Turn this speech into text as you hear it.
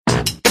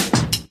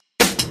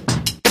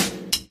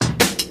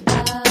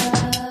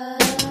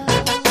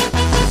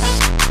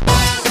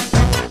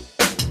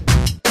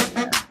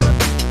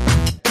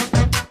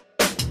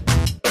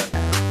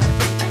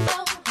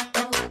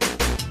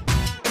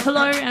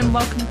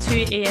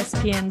to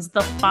ESPN's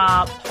The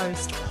Far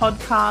Post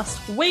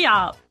podcast. We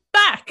are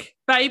back,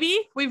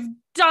 baby. We've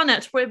done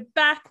it. We're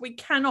back. We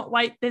cannot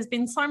wait. There's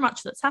been so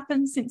much that's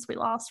happened since we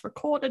last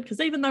recorded,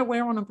 because even though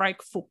we're on a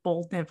break,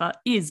 football never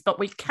is. But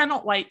we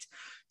cannot wait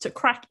to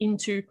crack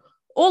into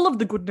all of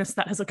the goodness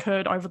that has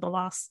occurred over the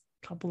last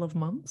couple of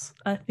months,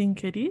 I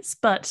think it is.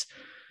 But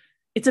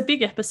it's a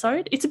big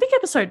episode. It's a big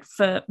episode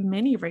for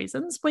many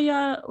reasons.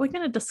 We're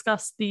going to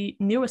discuss the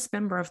newest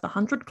member of the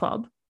 100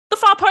 Club, the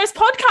Far Post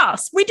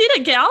podcast. We did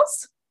it,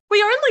 gals.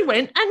 We only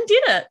went and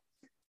did it.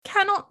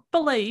 Cannot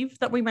believe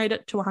that we made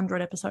it to 100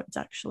 episodes,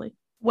 actually.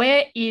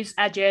 Where is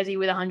our jersey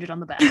with 100 on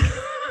the back?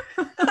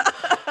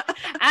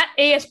 At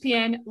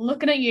ESPN,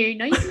 looking at you.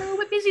 No, you've been a little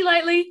bit busy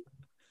lately,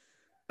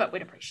 but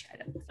we'd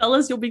appreciate it.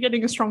 Fellas, you'll be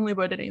getting a strongly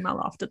worded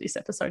email after this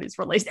episode is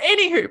released.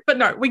 Anywho, but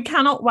no, we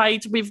cannot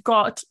wait. We've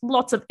got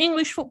lots of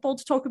English football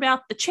to talk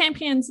about, the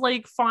Champions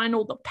League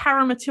final, the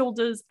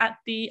Paramatildas at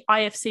the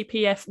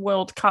IFCPF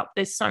World Cup.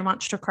 There's so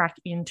much to crack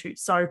into.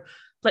 So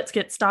let's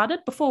get started.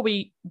 Before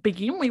we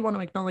begin, we want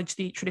to acknowledge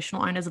the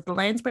traditional owners of the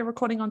lands we're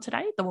recording on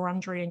today, the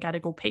Wurundjeri and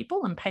Gadigal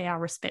people, and pay our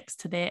respects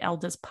to their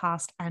elders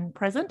past and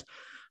present.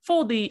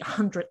 For the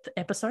 100th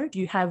episode,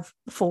 you have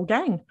the full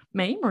gang: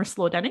 me, Marissa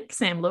Lordanic,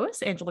 Sam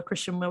Lewis, Angela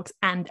Christian Wilkes,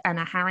 and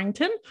Anna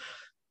Harrington.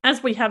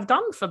 As we have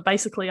done for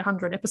basically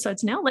 100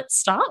 episodes now, let's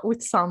start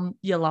with some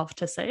You Love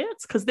to See It,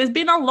 because there's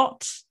been a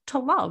lot to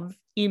love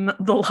in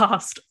the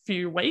last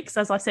few weeks.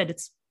 As I said,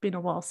 it's been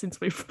a while since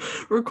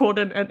we've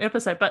recorded an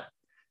episode, but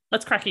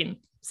let's crack in.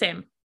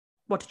 Sam,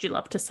 what did you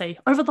love to see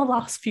over the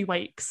last few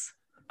weeks?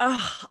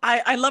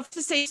 I love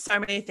to see so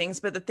many things,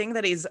 but the thing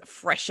that is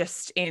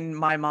freshest in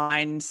my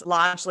mind,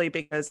 largely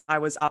because I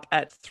was up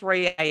at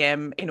 3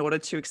 a.m. in order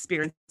to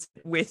experience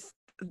it with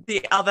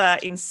the other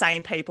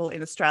insane people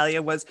in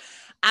Australia, was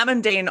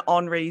Amandine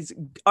Henry's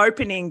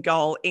opening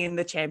goal in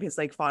the Champions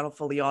League final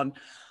for Lyon.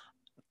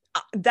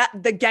 That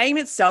the game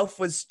itself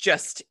was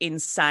just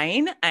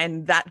insane,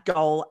 and that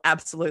goal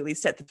absolutely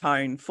set the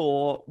tone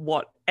for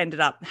what ended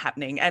up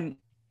happening. And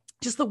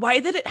just the way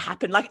that it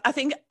happened, I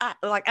think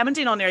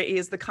Amandine Henry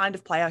is the kind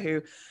of player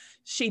who,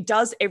 she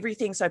does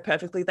everything so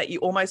perfectly that you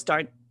almost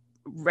don't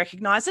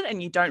recognize it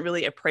and you don't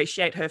really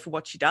appreciate her for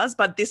what she does.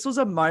 But this was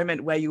a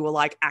moment where you were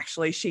like,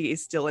 actually, she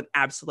is still an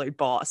absolute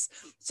boss.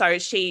 So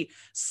she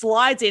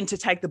slides in to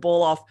take the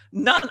ball off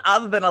none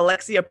other than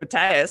Alexia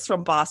Putellas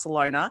from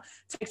Barcelona,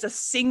 takes a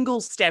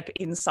single step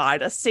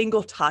inside, a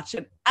single touch,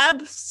 and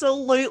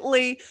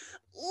absolutely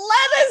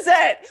leathers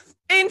it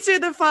into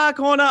the far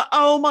corner.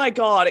 Oh my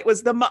God. It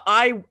was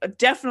I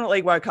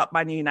definitely woke up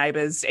my new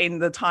neighbours in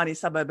the tiny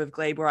suburb of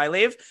Glebe where I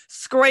live,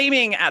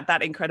 screaming at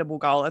that incredible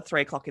goal at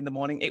 3 o'clock in the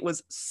morning. It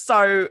was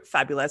so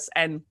fabulous.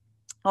 And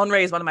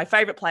Henry is one of my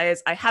favourite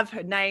players. I have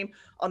her name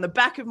on the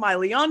back of my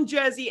Lyon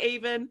jersey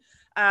even.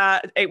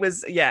 It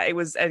was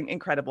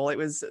incredible. It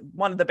was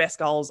one of the best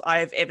goals I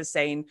have ever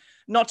seen,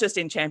 not just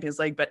in Champions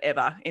League, but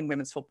ever in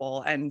women's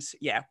football. And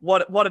yeah,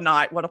 what a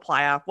night, what a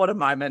player, what a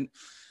moment.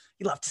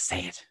 You love to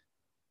see it.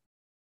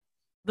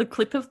 The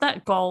clip of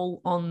that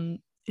goal on,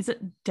 is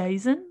it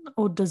DAZN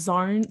or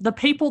DAZN? The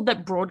people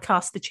that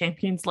broadcast the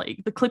Champions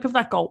League, the clip of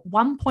that goal,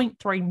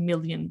 1.3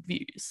 million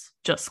views,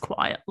 just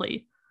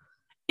quietly.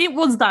 It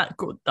was that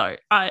good, though.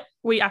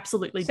 We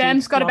absolutely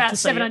Sam's got about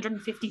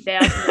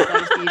 750,000 of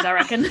those views, I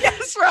reckon.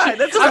 That's right.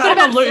 That's I've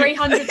got about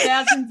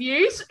 300,000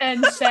 views,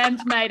 and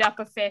Sam's made up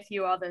a fair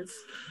few others.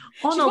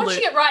 She's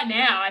watching it right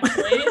now,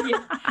 actually.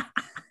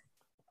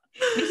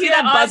 You hear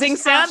that buzzing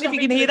sound? If you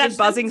can hear that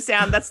buzzing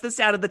sound, that's the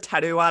sound of the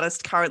tattoo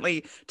artist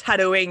currently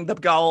tattooing the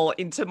goal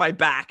into my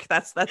back.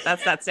 That's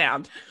that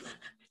sound.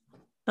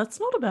 That's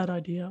not a bad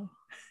idea.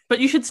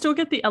 But you should still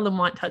get the Ellen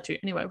White tattoo.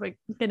 Anyway, we're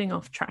getting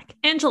off track.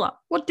 Angela,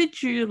 what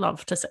did you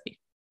love to see?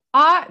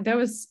 There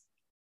was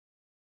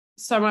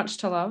so much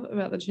to love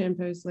about the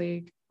Champions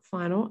League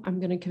final.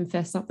 I'm going to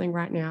confess something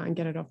right now and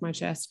get it off my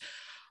chest.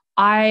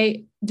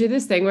 I do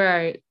this thing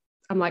where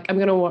I'm like, I'm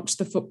going to watch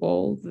the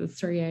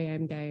 3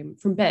 a.m. game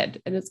from bed,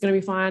 and it's going to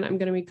be fine. I'm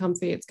going to be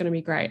comfy. It's going to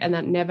be great. And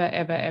that never,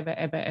 ever, ever,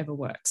 ever, ever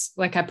works.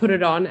 Like, I put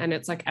it on and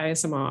it's like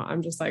ASMR.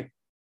 I'm just like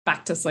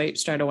back to sleep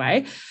straight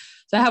away.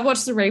 So I have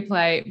watched the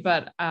replay,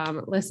 but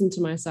listened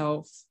to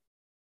myself,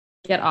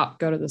 get up,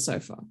 go to the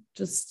sofa,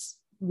 just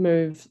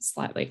move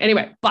slightly.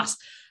 Anyway, but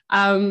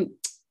so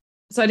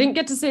I didn't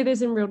get to see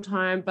this in real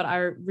time, but I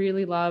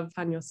really love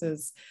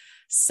Panyos's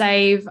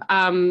save.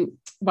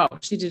 Well,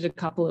 she did a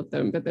couple of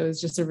them, but there was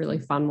just a really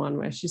fun one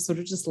where she sort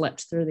of just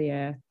leapt through the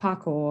air,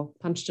 parkour,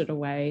 punched it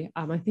away.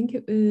 I think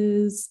it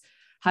was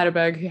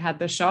Heidelberg who had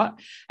the shot.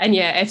 And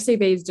yeah,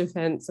 FCB's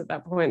defense at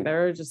that point, they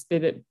were just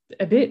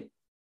a bit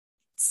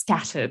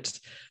scattered.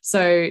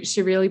 So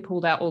she really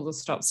pulled out all the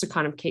stops to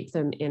kind of keep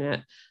them in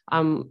it.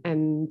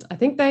 And I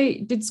think they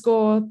did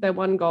score their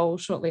one goal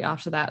shortly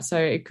after that. So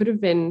it could have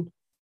been,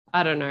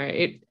 I don't know,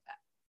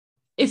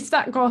 if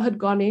that goal had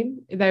gone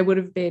in, they would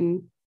have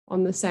been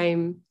on the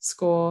same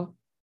score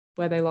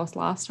where they lost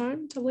last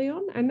time to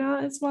Lyon, and now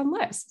it's one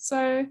less.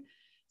 So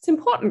it's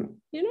important,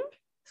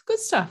 it's good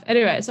stuff.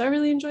 Anyway, so I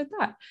really enjoyed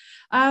that.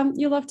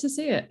 You'll love to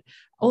see it.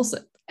 Also,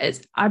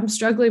 I'm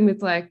struggling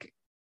with like,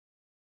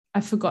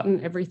 I've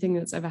forgotten everything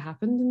that's ever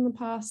happened in the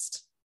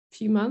past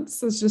few months.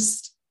 There's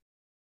just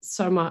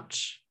so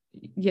much,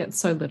 yet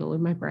so little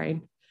in my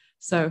brain.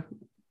 So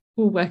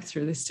we'll work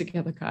through this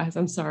together, guys.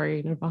 I'm sorry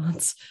in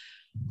advance.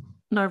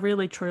 No,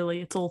 really,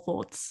 truly, it's all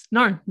thoughts.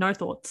 No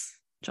thoughts,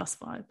 just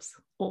vibes,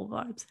 all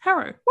vibes.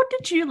 Harrow, what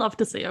did you love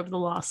to see over the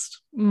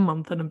last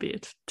month and a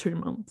bit, 2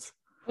 months?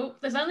 Well,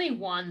 there's only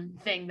one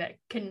thing that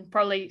can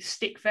probably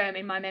stick firm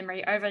in my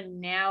memory over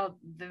now,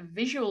 the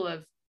visual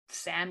of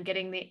Sam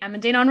getting the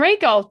Amandine Henry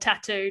goal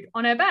tattooed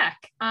on her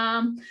back.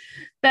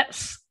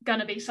 That's going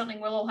to be something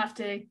we'll all have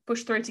to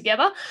push through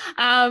together.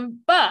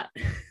 But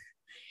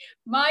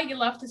my you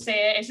love to see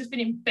it, it's just been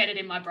embedded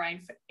in my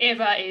brain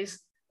forever is,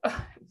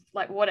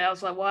 like, what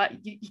else? Like,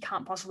 what? You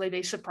can't possibly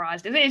be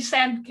surprised. It is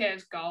Sam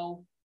Kerr's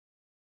goal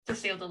to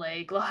seal the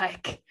league.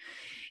 Like,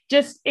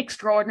 just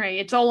extraordinary.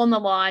 It's all on the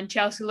line.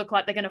 Chelsea look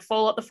like they're going to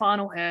fall at the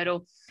final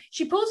hurdle.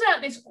 She pulls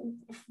out this,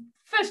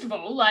 first of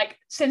all, like,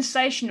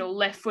 sensational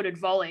left-footed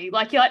volley.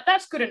 Like, you're like,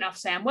 that's good enough,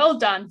 Sam. Well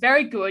done.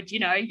 Very good. You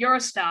know, you're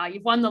a star.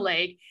 You've won the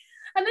league.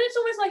 And then it's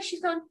always like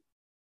she's gone,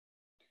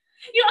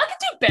 I can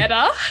do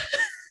better.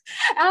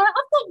 I've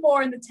got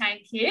more in the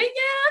tank here. Yeah,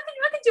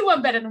 I can do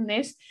one better than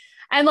this.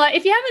 And, like,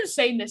 if you haven't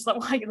seen this, like,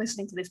 while you're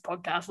listening to this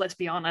podcast, let's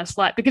be honest,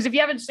 like, because if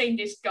you haven't seen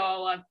this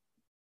goal,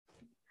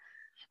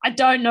 I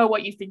don't know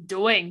what you've been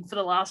doing for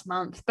the last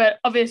month, but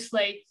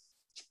obviously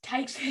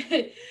takes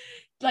it,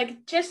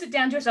 like, chests it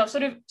down to herself,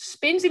 sort of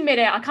spins in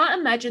midair. I can't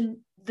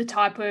imagine the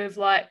type of,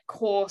 like,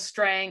 core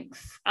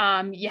strength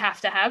you have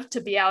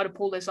to be able to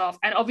pull this off.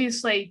 And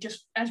obviously,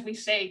 just as we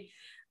see,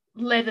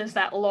 leathers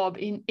that lob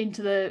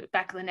into the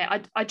back of the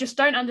net. I just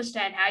don't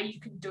understand how you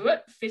can do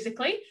it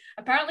physically.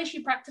 Apparently,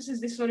 she practices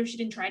this sort of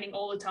shit in training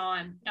all the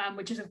time,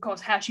 which is, of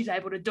course, how she's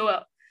able to do it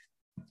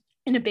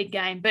in a big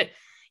game. But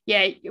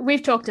yeah,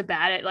 we've talked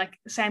about it. Like,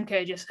 Sam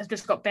Kerr has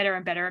just got better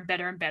and better and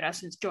better and better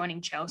since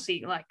joining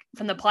Chelsea. Like,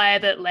 from the player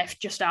that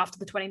left just after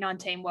the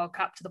 2019 World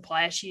Cup to the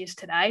player she is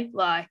today.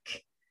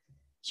 Like,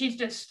 she's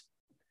just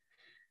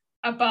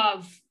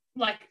above,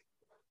 like,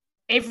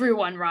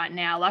 everyone right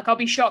now. Like, I'll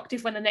be shocked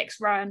if when the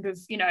next round of,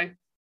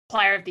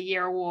 Player of the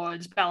Year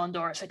awards, Ballon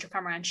d'Or, etc.,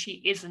 come around, she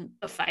isn't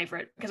the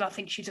favourite, because I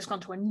think she's just gone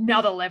to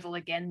another level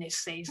again this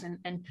season.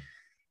 And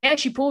yeah,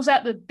 she pulls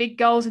out the big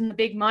goals in the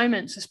big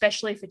moments,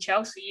 especially for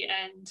Chelsea,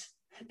 and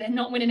they're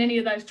not winning any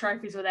of those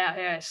trophies without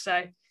her.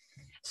 So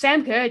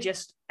Sam Kerr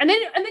just, and then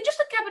just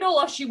to cap it all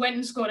off, she went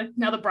and scored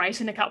another brace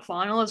in the cup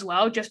final as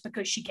well, just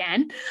because she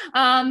can.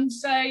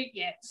 So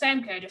yeah,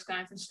 Sam Kerr just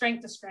going from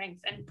strength to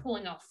strength and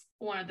pulling off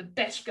one of the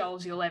best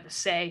goals you'll ever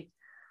see.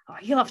 Oh,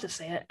 you'll have to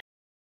see it.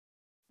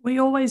 We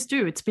always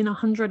do. It's been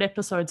 100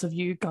 episodes of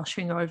you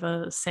gushing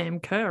over Sam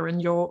Kerr, and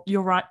you're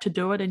right to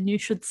do it, and you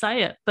should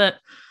say it. But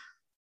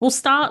we'll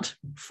start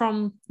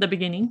from the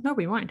beginning. No,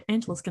 we won't.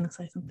 Angela's going to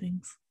say some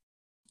things.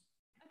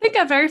 I think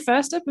our very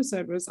first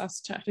episode was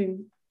us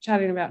chatting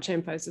about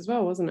Champos as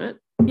well, wasn't it?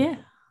 Yeah,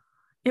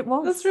 it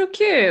was. That's real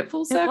cute.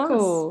 Full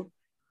circle.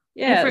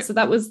 Yeah, so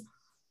that was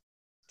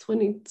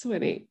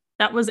 2020.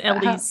 That was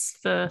Ellie's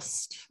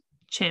first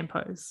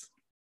Champos.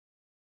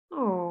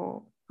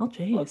 Oh,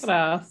 geez. Look at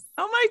us.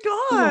 Oh my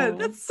God,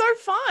 that's so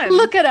fun.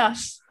 Look at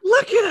us.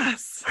 Look at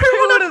us. Who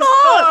would have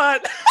thought?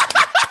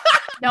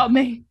 Not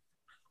me.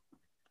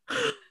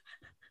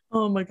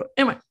 Oh my God.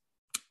 Anyway,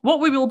 what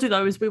we will do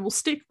though is we will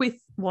stick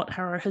with what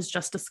Harrow has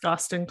just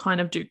discussed and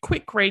kind of do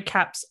quick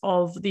recaps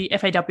of the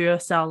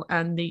FAWSL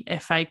and the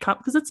FA Cup,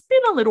 because it's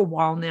been a little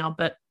while now,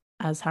 but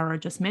as Harrow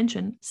just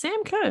mentioned,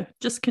 Sam Kerr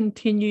just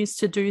continues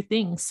to do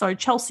things. So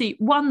Chelsea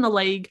won the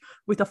league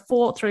with a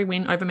 4-3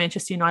 win over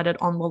Manchester United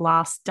on the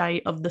last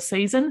day of the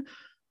season.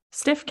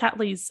 Steph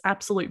Catley's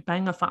absolute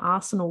banger for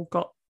Arsenal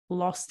got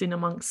lost in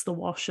amongst the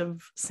wash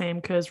of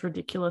Sam Kerr's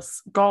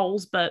ridiculous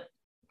goals, but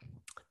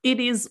it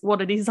is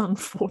what it is,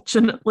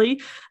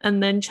 unfortunately.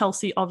 And then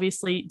Chelsea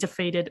obviously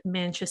defeated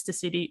Manchester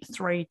City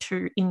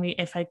 3-2 in the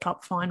FA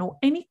Cup final.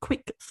 Any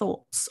quick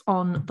thoughts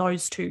on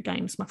those two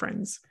games, my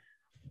friends?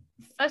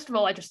 First of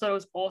all, I just thought it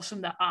was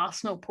awesome that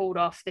Arsenal pulled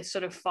off this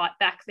sort of fight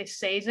back this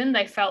season.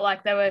 They felt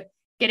like they were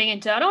getting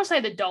into, I don't want to say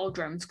the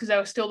doldrums, because they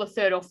were still the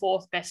third or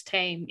fourth best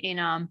team in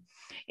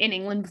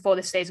England before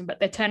this season, but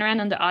their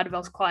turnaround under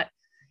Ardevel's quite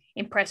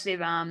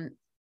impressive.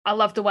 I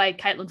love the way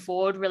Caitlin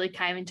Ford really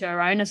came into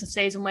her own as the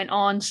season went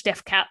on.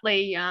 Steph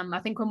Catley, I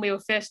think when we were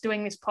first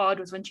doing this pod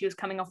was when she was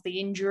coming off the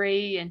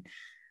injury and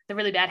the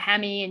really bad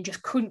hammy and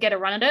just couldn't get a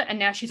run at it. And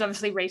now she's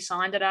obviously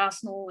re-signed at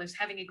Arsenal, is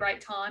having a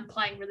great time,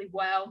 playing really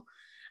well.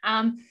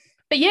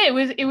 But yeah,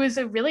 it was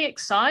a really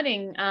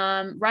exciting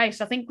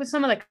race. I think with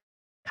some of the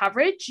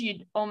coverage,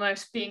 you'd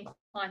almost be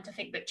inclined to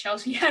think that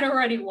Chelsea had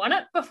already won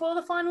it before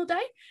the final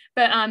day.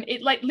 But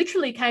it like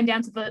literally came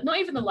down to not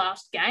even the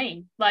last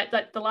game, like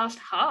the last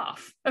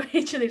half of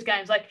each of these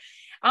games. Like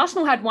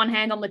Arsenal had one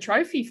hand on the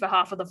trophy for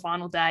half of the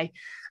final day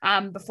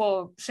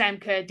before Sam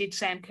Kerr did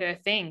Sam Kerr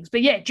things.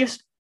 But yeah,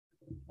 just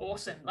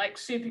awesome, like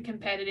super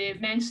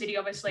competitive. Man City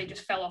obviously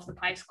just fell off the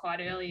pace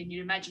quite early, and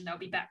you'd imagine they'll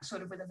be back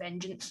sort of with a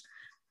vengeance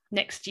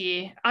next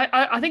year.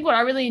 I think what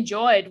I really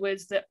enjoyed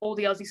was that all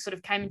the Aussies sort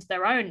of came into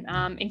their own,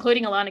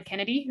 including Alana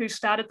Kennedy, who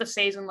started the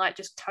season like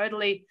just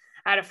totally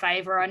out of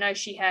favour. I know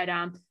she had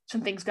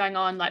some things going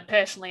on like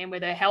personally and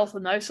with her health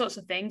and those sorts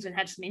of things, and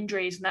had some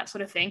injuries and that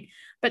sort of thing.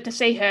 But to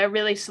see her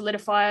really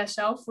solidify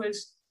herself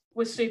was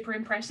super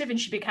impressive, and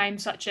she became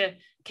such a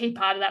key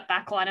part of that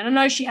backline. And I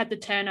know she had the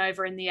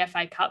turnover in the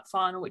FA Cup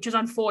final, which was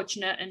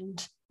unfortunate.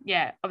 And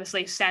yeah,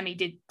 obviously Sammy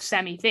did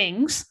Sammy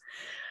things.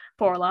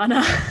 Poor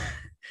Alana.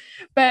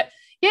 But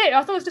yeah,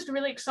 I thought it was just a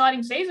really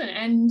exciting season.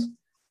 And,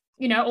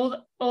 you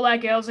know, all our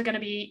girls are going to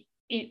be,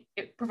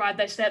 provided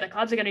they stay at the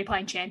clubs, are going to be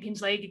playing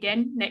Champions League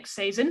again next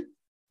season.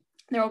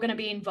 They're all going to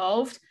be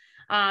involved.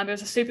 It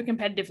was a super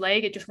competitive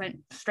league. It just went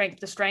strength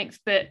to strength.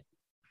 But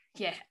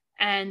yeah,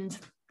 and,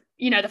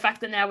 you know, the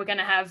fact that now we're going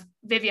to have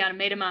Vivianne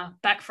Miedema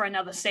back for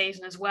another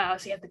season as well.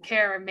 So you have the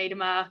Kara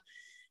Miedema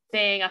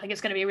thing. I think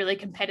it's going to be a really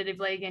competitive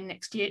league in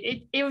next year.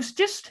 It was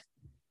just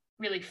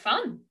really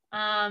fun.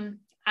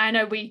 I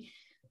know we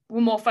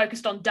were more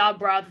focused on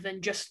dub rather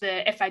than just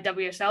the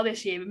FAWSL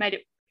this year.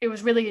 It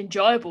was really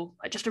enjoyable,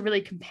 just a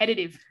really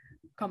competitive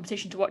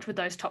competition to watch with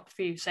those top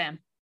few, Sam.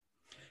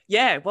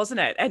 Yeah, wasn't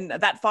it? And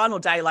that final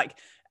day, like,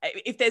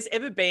 if there's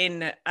ever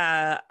been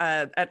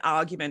an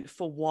argument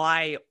for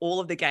why all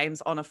of the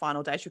games on a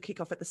final day should kick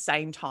off at the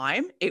same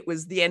time, it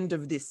was the end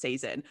of this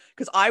season.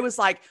 Because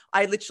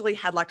I literally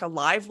had like a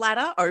live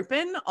ladder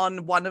open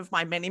on one of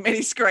my many,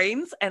 many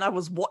screens, and I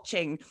was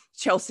watching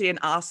Chelsea and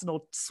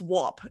Arsenal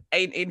swap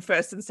in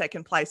first and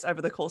second place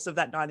over the course of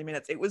that 90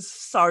 minutes. It was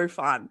so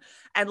fun.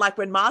 And like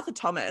when Martha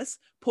Thomas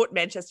put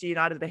Manchester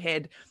United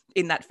ahead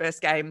in that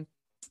first game,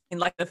 in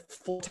like the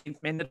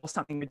 14th minute or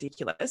something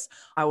ridiculous,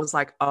 I was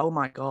like, oh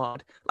my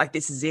God, like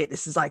this is it.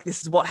 This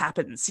is what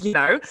happens, you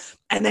know?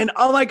 And then,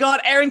 oh my God,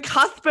 Erin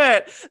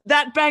Cuthbert,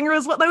 that banger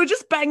as well. They were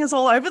just bangers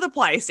all over the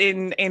place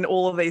in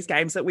all of these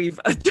games that we've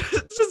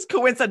just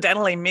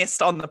coincidentally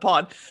missed on the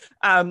pod.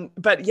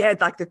 But yeah,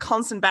 like the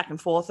constant back and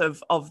forth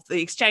of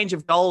the exchange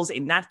of goals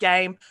in that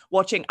game,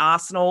 watching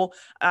Arsenal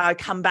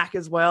come back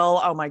as well.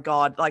 Oh my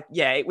God. Like,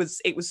 yeah, it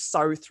was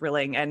so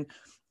thrilling. And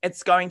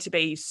it's going to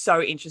be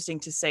so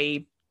interesting to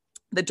see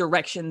the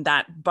direction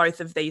that both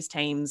of these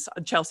teams,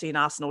 Chelsea and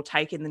Arsenal,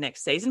 take in the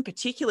next season,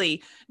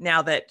 particularly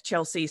now that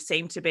Chelsea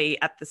seem to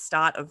be at the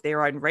start of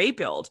their own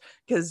rebuild,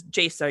 because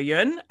Ji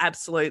So-yun,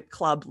 absolute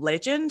club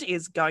legend,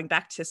 is going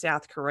back to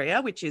South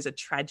Korea, which is a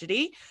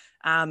tragedy.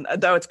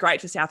 Though it's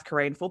great for South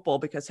Korean football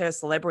because her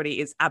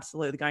celebrity is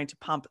absolutely going to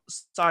pump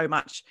so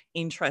much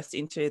interest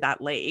into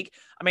that league.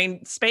 I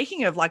mean,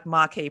 speaking of like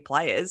marquee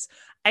players,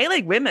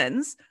 A-League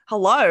Women's,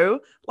 hello,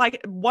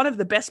 like one of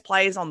the best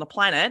players on the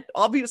planet,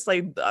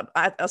 obviously,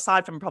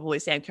 aside from probably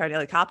Sam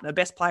Kerr, Carpenter,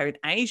 best player in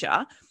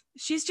Asia.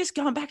 She's just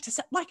going back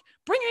to, like,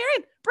 bring her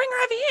in, bring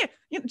her over here,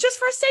 you know, just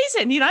for a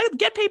season, you know,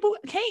 get people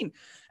keen.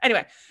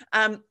 Anyway,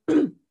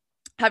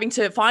 having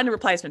to find a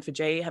replacement for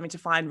G, having to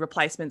find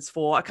replacements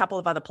for a couple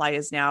of other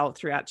players now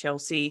throughout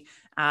Chelsea.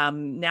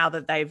 Now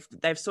that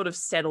they've sort of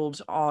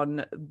settled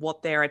on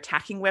what their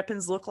attacking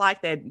weapons look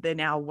like, they're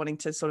now wanting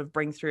to sort of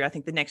bring through, I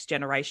think, the next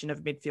generation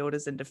of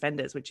midfielders and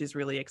defenders, which is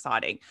really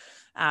exciting.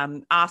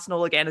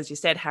 Arsenal, again, as you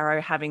said, Harrow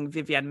having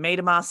Vivianne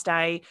Miedema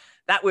stay.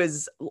 That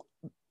was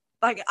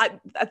like,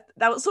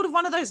 that was sort of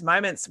one of those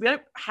moments. We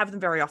don't have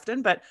them very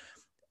often, but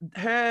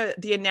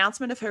the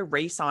announcement of her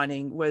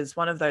re-signing was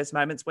one of those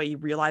moments where you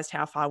realized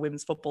how far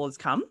women's football has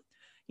come.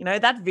 You know,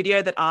 that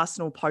video that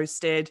Arsenal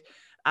posted,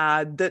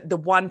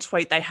 the one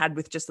tweet they had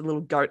with just a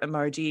little goat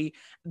emoji,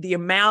 the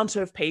amount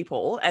of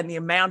people and the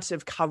amount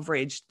of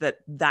coverage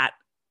that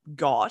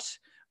got,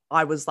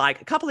 I was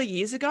like, a couple of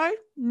years ago,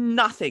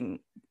 nothing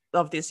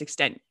of this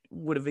extent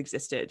would have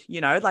existed.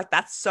 You know, like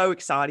that's so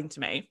exciting to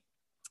me.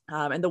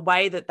 And the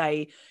way that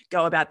they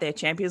go about their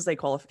Champions League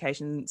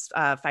qualifications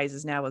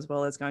phases now as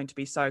well is going to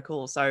be so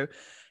cool. So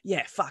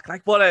yeah,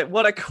 like what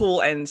a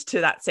cool end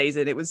to that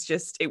season. It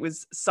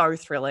was so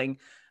thrilling.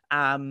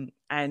 And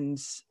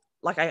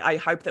like, I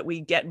hope that we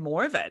get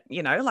more of it,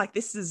 you know, like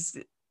this is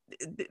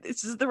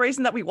the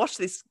reason that we watch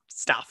this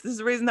stuff. This is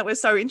the reason that we're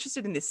so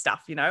interested in this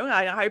stuff. You know,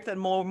 I hope that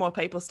more and more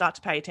people start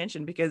to pay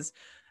attention, because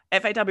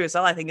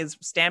FAWSL, I think, has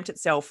stamped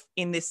itself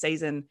in this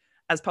season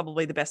as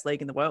probably the best league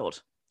in the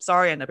world.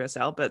 Sorry,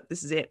 NWSL, but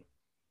this is it.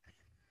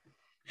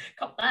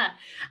 Got that.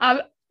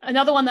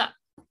 Another one that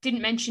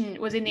didn't mention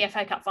was in the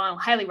FA Cup final,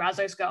 Hayley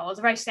Raso's goal. It was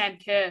a very Sam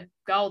Kerr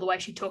goal, the way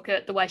she took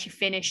it, the way she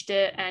finished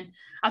it. And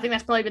I think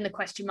that's probably been the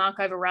question mark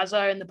over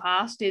Raso in the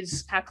past,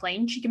 is how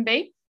clean she can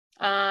be.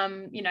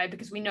 You know,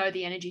 because we know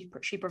the energy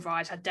she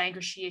provides, how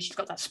dangerous she is. She's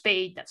got that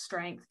speed, that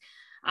strength,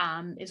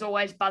 is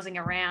always buzzing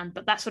around.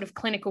 But that sort of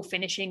clinical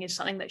finishing is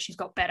something that she's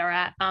got better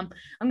at. I'm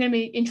going to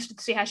be interested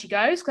to see how she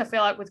goes, because I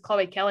feel like with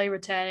Chloe Kelly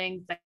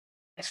returning, they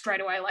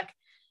straight away, like,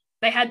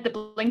 they had the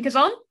blinkers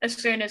on as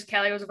soon as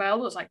Kelly was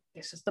available. It was like,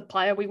 this is the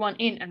player we want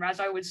in. And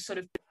Raso was sort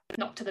of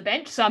knocked to the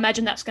bench. So I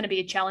imagine that's going to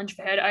be a challenge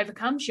for her to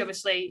overcome. She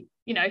obviously,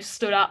 you know,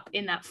 stood up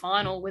in that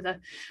final with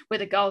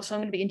a goal. So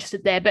I'm going to be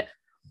interested there. But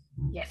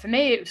yeah, for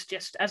me, it was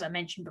just, as I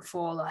mentioned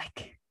before,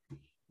 like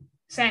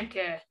Sam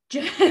Kerr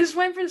just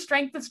went from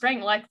strength to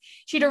strength. Like,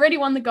 she'd already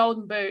won the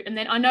Golden Boot. And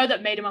then I know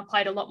that Miedema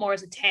played a lot more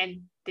as a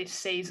 10 this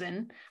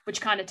season,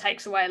 which kind of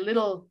takes away a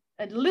little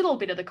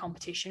bit of the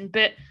competition.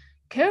 But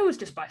Kerr was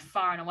just by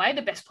far and away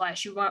the best player.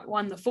 She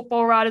won the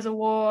Football Writers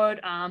Award,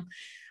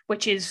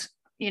 which is,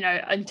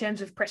 in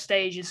terms of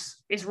prestige,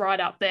 is right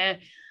up there.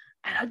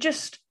 And I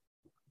just,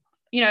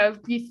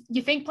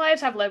 you think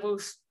players have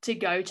levels to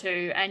go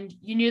to, and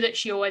you knew that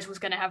she always was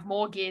going to have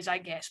more gears, I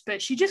guess,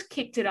 but she just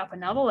kicked it up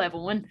another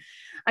level. And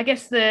I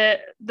guess the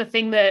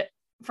thing that,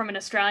 from an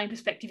Australian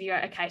perspective, you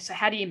go, okay, so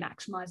how do you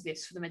maximize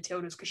this for the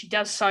Matildas? Because she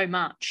does so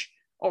much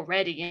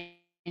already,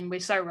 and we're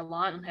so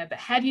reliant on her. But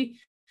how do you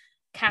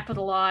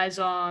capitalize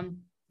on,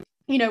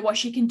 what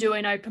she can do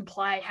in open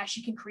play, how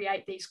she can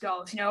create these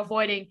goals,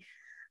 avoiding,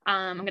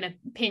 I'm going to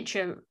pinch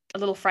a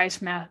little phrase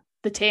from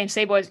the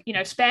TNC boys,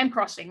 spam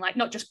crossing, like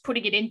not just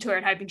putting it into her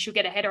and hoping she'll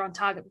get a header on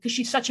target, because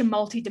she's such a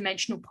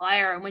multi-dimensional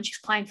player. And when she's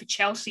playing for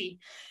Chelsea,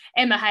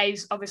 Emma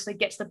Hayes obviously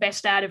gets the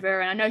best out of her.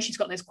 And I know she's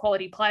got those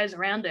quality players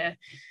around her.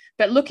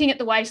 But looking at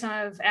the way some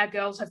of our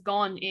girls have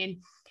gone in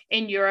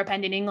Europe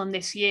and in England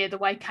this year, the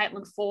way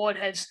Caitlin Ford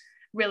has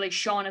really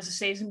shone as the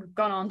season has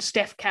gone on,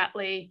 Steph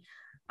Catley,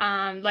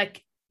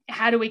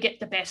 how do we get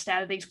the best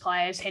out of these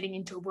players heading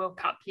into a World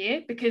Cup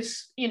year?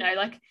 Because,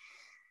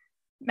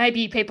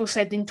 maybe people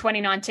said in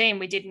 2019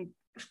 we didn't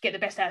get the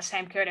best out of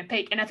Sam Kerr at her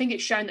peak. And I think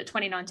it's shown that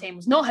 2019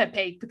 was not her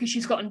peak, because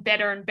she's gotten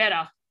better and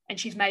better, and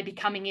she's maybe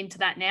coming into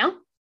that now.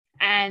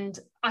 And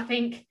I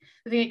think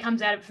the thing that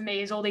comes out of it for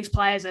me is all these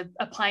players are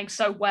playing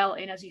so well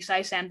in, as you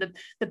say, Sam,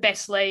 the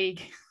best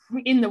league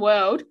in the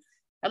world,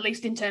 at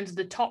least in terms of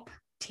the top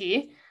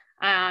tier.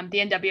 The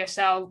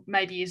NWSL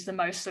maybe is the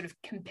most sort of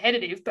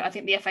competitive, but I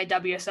think the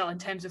FAWSL in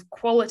terms of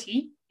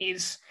quality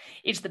is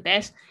the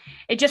best.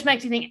 It just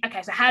makes you think,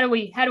 okay, so how do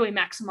we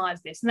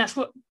maximize this? And that's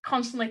what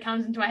constantly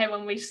comes into my head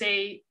when we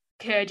see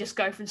Kerr just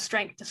go from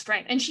strength to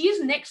strength. And she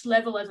is next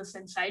level as a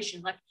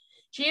sensation. Like,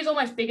 she is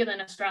almost bigger than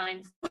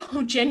Australian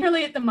football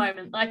generally at the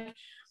moment. Like,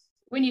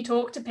 when you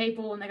talk to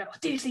people and they go, oh,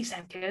 did you see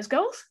Sam Kerr's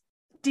goals?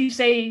 Do you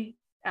see?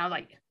 I'm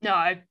like, no,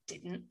 I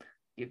didn't.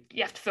 You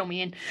have to fill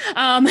me in.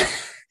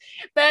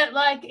 But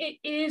like, it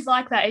is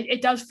like that.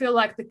 It does feel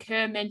like the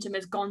Kerr momentum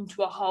has gone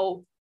to a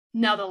whole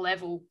another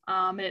level.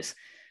 And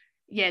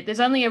there's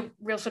only a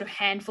real sort of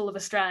handful of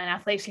Australian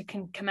athletes who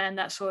can command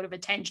that sort of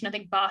attention. I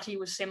think Barty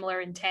was similar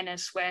in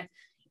tennis, where,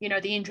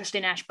 the interest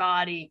in Ash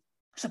Barty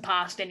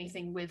surpassed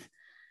anything with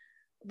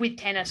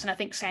tennis. And I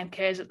think Sam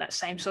Kerr's at that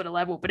same sort of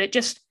level. But it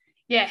just,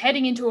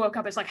 heading into a World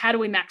Cup, it's like, how do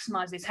we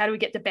maximize this? How do we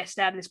get the best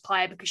out of this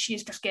player? Because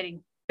she's just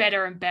getting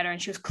better and better.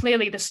 And she was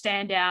clearly the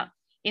standout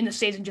in the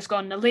season just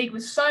gone. The league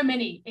with so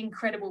many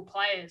incredible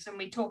players. And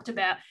we talked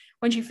about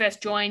when she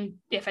first joined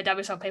the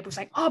FAWSL, people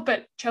saying, oh,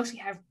 but Chelsea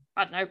have,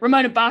 I don't know,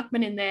 Ramona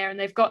Bachmann in there, and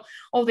they've got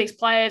all these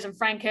players, and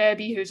Frank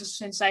Kirby, who's a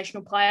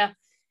sensational player.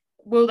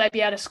 Will they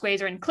be able to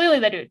squeeze her in? Clearly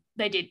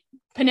they did.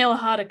 Pernille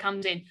Harder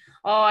comes in.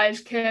 Oh,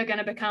 is Kerr going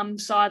to become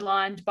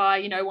sidelined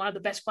by, one of the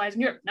best players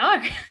in Europe?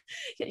 No,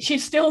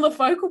 she's still the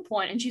focal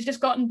point, and she's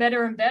just gotten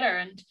better and better.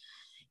 And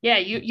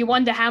you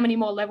wonder how many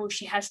more levels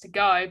she has to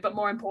go, but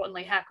more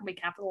importantly, how can we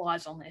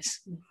capitalize on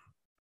this?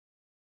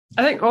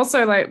 I think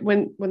also, like,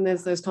 when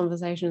there's those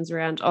conversations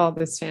around, oh,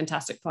 this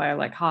fantastic player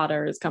like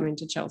Harder is coming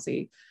to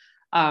Chelsea,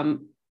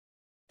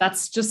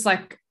 that's just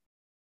like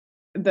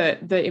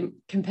the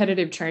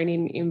competitive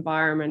training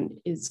environment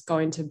is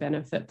going to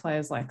benefit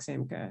players like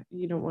Sam Kerr.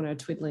 You don't want her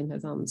twiddling her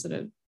thumbs at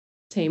a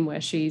team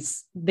where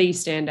she's the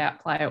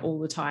standout player all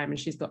the time and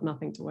she's got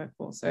nothing to work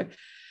for. So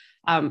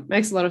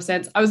makes a lot of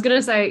sense. I was going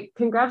to say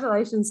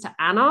congratulations to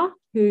Anna,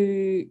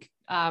 who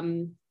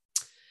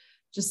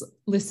just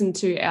listened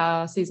to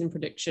our season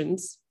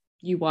predictions.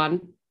 You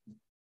won.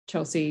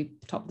 Chelsea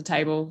topped the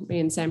table. Me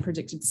and Sam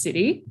predicted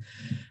City,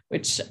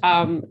 which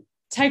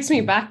takes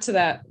me back to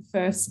the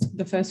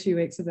first few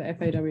weeks of the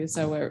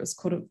FAWSL, where it was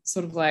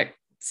sort of like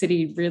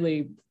City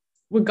really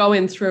were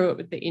going through it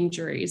with the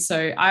injuries.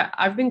 So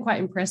I've been quite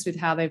impressed with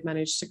how they've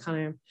managed to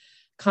kind of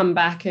come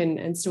back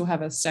and still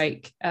have a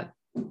stake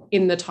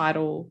in the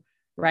title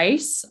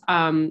race.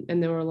 And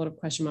there were a lot of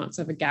question marks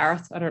over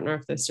Gareth. I don't know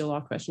if there still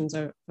are questions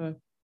over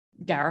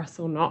Gareth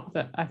or not,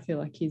 but I feel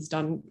like he's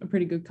done a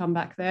pretty good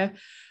comeback there.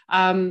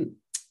 I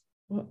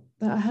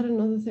had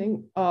another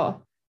thing.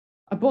 Oh,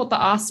 I bought the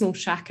Arsenal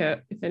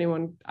shacket.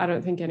 I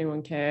don't think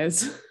anyone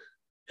cares.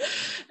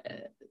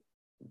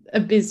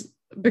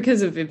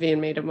 Because of Vivian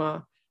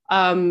Miedema,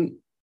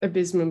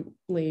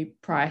 abysmally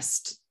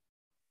priced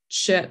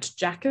shirt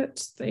jacket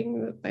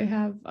thing that they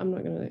have. I'm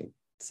not going to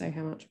say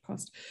how much it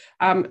cost.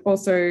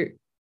 Also,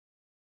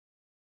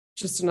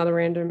 just another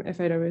random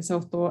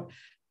FAWSL thought.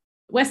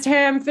 West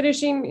Ham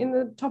finishing in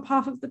the top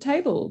half of the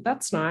table.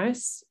 That's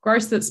nice.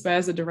 Gross that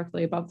Spurs are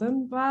directly above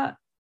them, but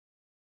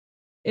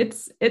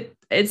it's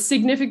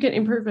significant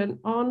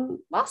improvement on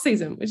last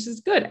season, which is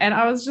good. And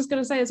I was just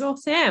going to say as well,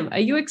 Sam, are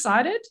you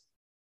excited?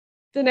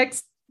 The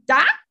next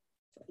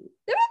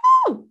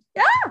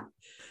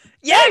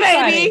Yeah,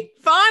 Very baby.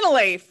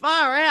 Finally,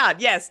 far out.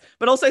 Yes.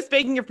 But also,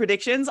 speaking of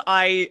predictions,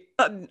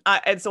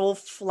 it's all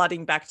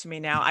flooding back to me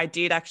now. I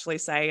did actually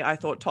say I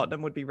thought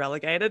Tottenham would be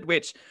relegated,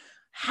 which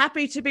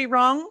happy to be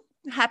wrong.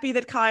 Happy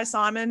that Kaya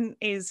Simon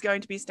is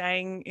going to be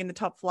staying in the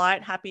top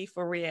flight. Happy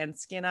for Rhiannon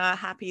Skinner.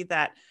 Happy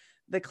that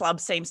the club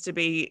seems to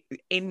be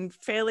in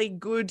fairly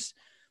good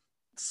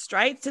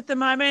straits at the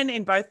moment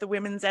in both the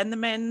women's and the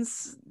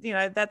men's. You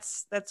know,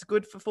 that's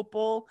good for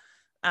football.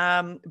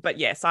 But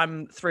yes,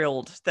 I'm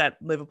thrilled that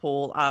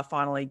Liverpool are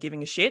finally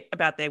giving a shit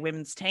about their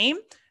women's team.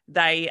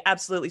 They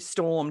absolutely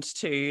stormed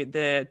to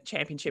the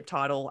championship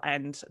title,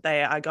 and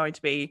they are going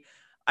to be,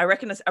 I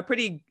reckon, a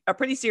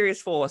pretty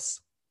serious force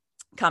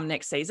come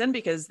next season,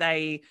 because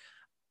they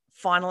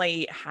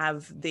finally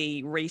have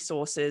the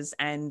resources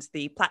and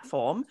the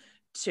platform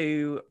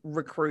to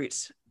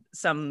recruit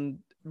some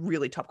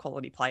really top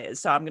quality players.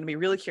 So I'm going to be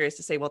really curious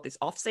to see what this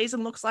off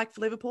season looks like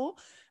for Liverpool.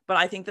 But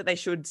I think that they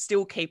should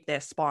still keep their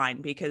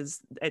spine, because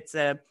it's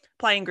a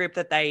playing group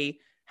that they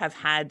have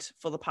had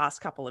for the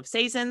past couple of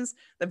seasons.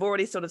 They've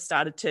already sort of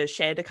started to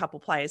shed a couple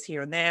players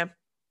here and there.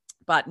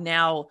 But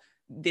now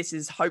this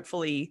is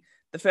hopefully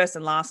the first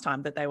and last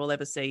time that they will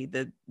ever see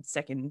the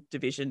second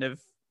division of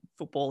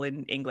football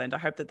in England. I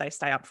hope that they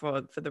stay up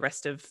for the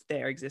rest of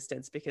their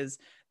existence, because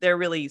they're a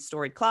really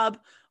storied club.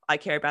 I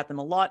care about them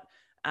a lot.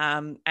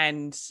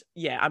 And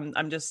yeah,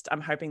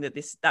 I'm hoping that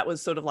that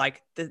was sort of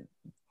like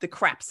the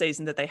crap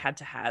season that they had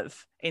to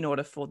have in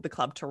order for the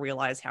club to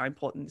realize how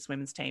important this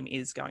women's team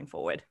is going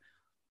forward.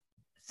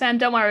 Sam,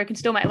 don't worry, we can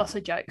still make lots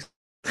of jokes.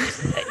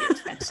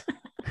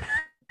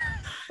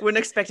 Wouldn't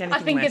expect anything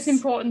I think less. it's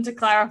important to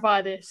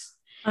clarify this.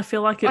 I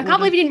feel like I can't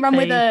believe you didn't run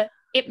with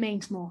it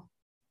means more.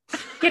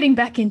 Getting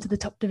back into the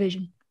top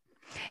division.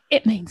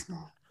 It means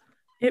more.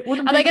 It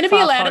wouldn't. Are they going to be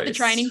allowed at the post.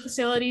 training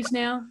facilities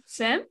now,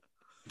 Sam?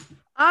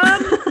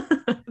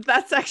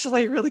 That's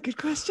actually a really good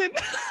question.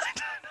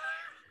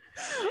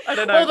 I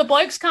don't know. Well, the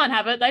blokes can't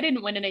have it. They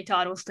didn't win any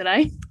titles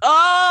today.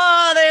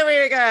 Oh, there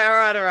we go.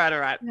 All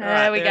right.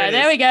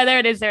 There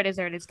it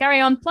is. Carry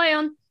on. Play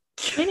on.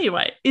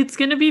 Anyway, it's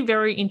going to be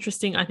very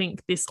interesting, I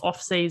think, this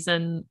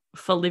off-season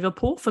for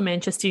Liverpool, for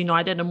Manchester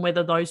United, and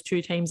whether those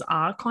two teams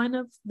are kind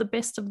of the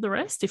best of the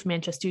rest. If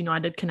Manchester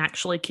United can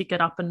actually kick it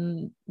up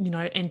and,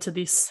 enter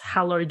this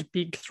hallowed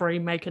big three,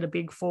 make it a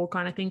big four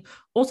kind of thing.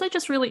 Also,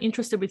 just really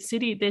interested with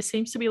City. There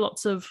seems to be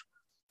lots of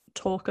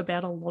talk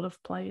about a lot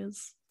of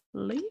players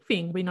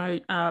leaving. We know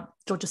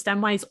Georgia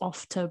Stanway's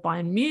off to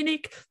Bayern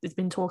Munich. There's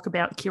been talk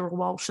about Kira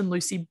Walsh and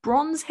Lucy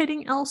Bronze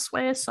heading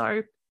elsewhere.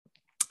 So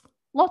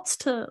lots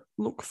to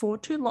look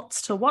forward to,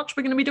 lots to watch.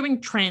 We're going to be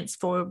doing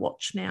transfer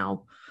watch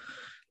now.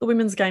 The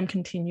women's game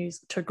continues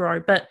to grow,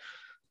 but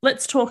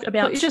let's talk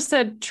about... But you just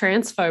said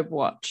transphobe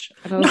watch.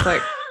 And I was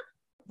like,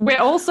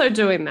 we're also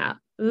doing that.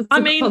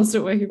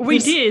 We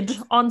did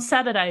on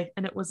Saturday,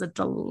 and it was a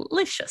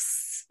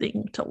delicious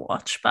thing to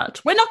watch, but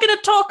we're not going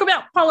to talk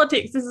about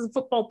politics. This is a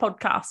football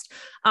podcast.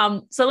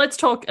 So let's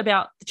talk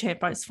about the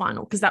Champions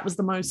final, because that was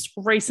the most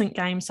recent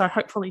game. So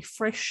hopefully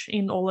fresh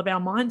in all of our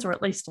minds, or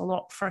at least a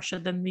lot fresher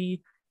than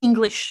the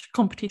English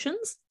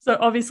competitions. So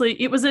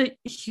obviously it was a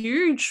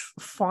huge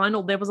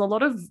final. There was a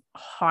lot of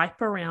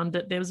hype around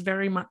it. There was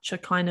very much a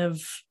kind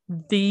of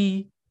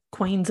the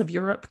Queens of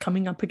Europe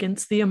coming up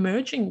against the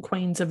emerging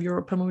Queens of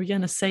Europe. And we're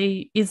going to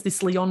see, is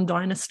this Lyon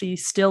dynasty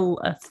still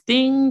a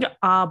thing?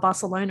 Are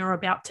Barcelona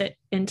about to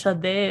enter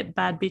their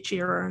bad bitch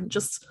era and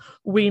just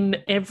win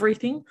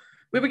everything?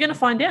 We were going to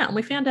find out, and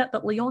we found out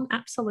that Lyon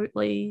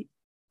absolutely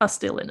are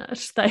still in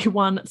it. They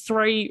won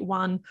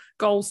 3-1,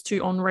 goals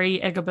to Henri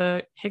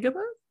Hegerberg,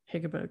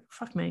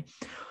 fuck me.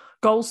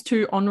 Goals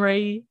to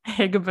Henri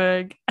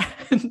Hegerberg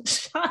and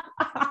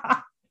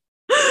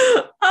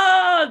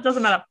it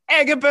doesn't matter.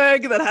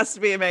 Eggerberg, that has to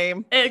be a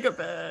meme.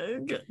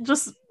 Eggerberg.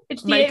 Just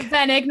it's the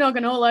Van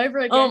Eggnoggin all over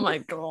again. Oh my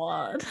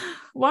God.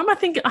 Why am I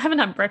thinking? I haven't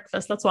had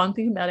breakfast. That's why I'm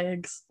thinking about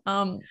eggs.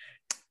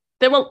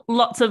 There were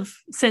lots of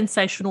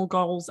sensational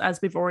goals, as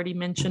we've already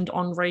mentioned.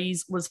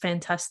 Henri's was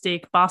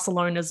fantastic.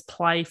 Barcelona's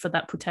play for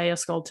that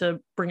Putellas goal to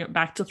bring it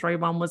back to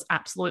 3-1 was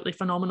absolutely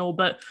phenomenal.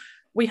 But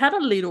we had a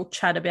little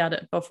chat about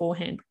it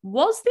beforehand.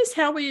 Was this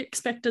how we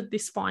expected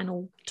this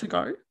final to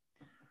go?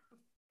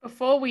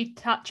 Before we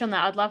touch on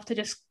that, I'd love to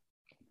just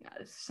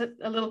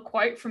a little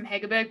quote from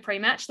Hegerberg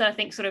pre-match that I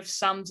think sort of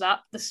sums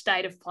up the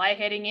state of play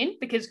heading in.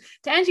 Because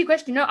to answer your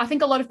question, I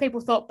think a lot of people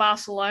thought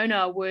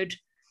Barcelona would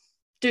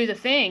do the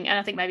thing. And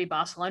I think maybe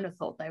Barcelona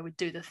thought they would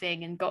do the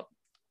thing and got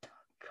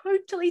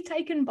totally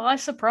taken by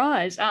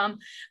surprise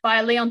by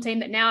a Lyon team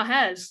that now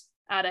has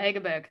Ada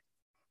Hegerberg.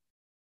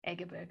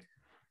 Eggerberg.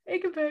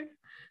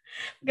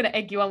 I'm going to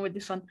egg you on with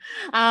this one.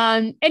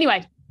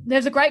 Anyway,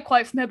 there's a great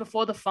quote from her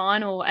before the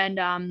final,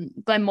 and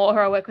Glenn Moore, who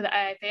I work with at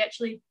AAP,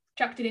 actually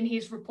chucked it in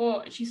his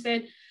report. She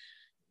said,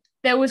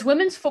 there was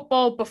women's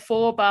football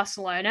before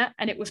Barcelona,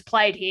 and it was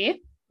played here,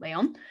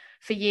 Lyon,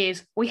 for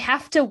years. We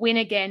have to win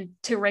again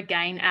to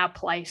regain our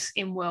place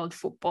in world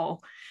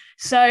football.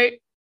 So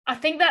I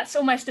think that's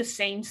almost a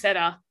scene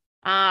setter.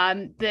 As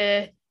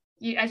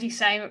you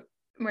say,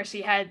 Marissa,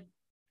 you had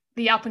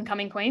the up and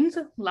coming queens,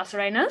 Las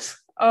Reinas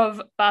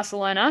of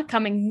Barcelona,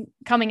 coming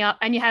up,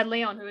 and you had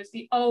Leon, who is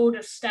the old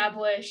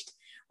established.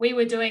 We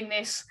were doing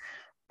this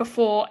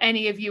before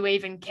any of you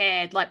even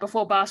cared. Like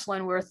before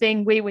Barcelona were a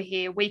thing, we were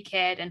here, we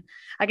cared. And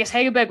I guess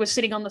Hegerberg was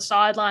sitting on the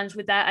sidelines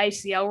with that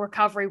ACL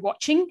recovery,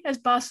 watching as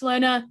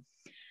Barcelona,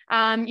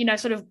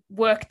 sort of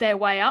worked their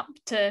way up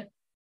to,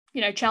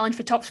 challenge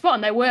for top spot.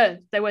 And they were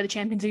the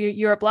champions of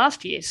Europe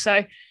last year.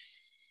 So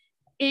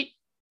it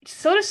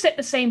sort of set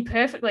the scene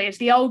perfectly as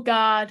the old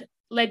guard,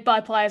 led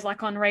by players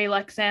like Henri,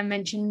 like Sam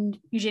mentioned,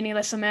 Eugenie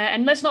Le Sommer.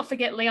 And let's not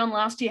forget, Leon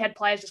last year had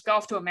players just go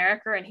off to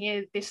America and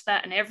hear this,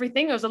 that, and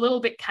everything. It was a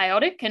little bit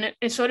chaotic, and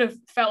it sort of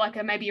felt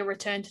like maybe a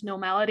return to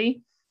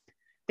normality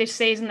this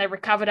season. They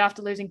recovered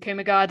after losing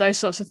Kumagai, those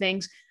sorts of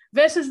things,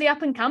 versus the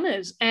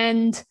up-and-comers.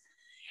 And,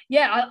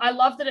 yeah, I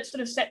love that it sort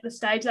of set the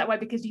stage that way,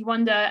 because you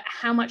wonder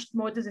how much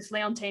more does this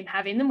Leon team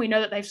have in them. We know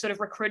that they've sort of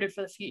recruited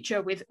for the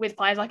future with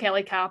players like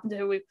Ellie Carpenter,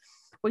 who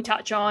we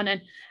touch on,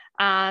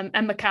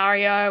 and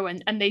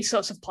Macario and these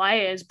sorts of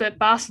players. But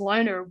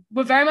Barcelona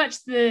were very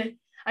much the,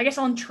 I guess,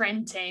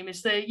 on-trend team.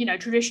 It's the,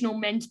 traditional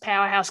men's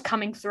powerhouse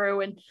coming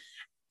through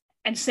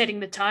and setting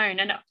the tone.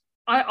 And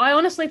I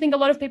honestly think a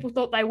lot of people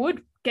thought they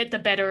would get the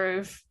better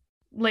of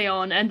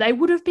Leon, and they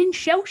would have been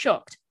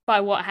shell-shocked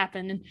by what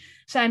happened. And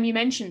Sam, you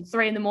mentioned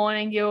 3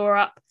 a.m, you were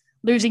up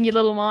losing your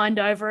little mind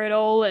over it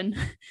all. And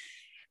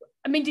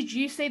I mean, did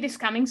you see this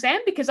coming,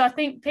 Sam? Because I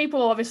think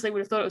people obviously would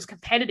have thought it was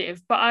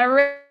competitive, but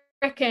I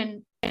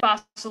reckon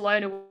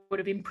Barcelona would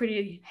have been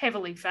pretty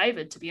heavily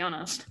favoured, to be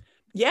honest.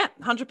 Yeah,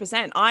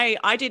 100%.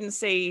 I didn't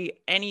see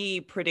any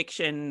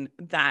prediction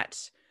that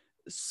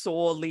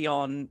saw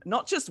Leon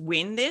not just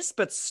win this,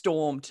 but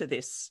storm to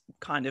this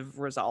kind of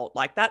result.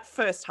 Like, that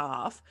first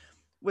half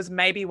was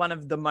maybe one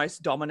of the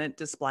most dominant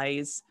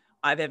displays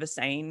I've ever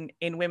seen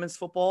in women's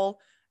football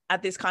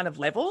at this kind of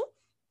level.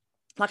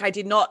 Like, I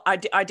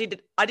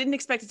didn't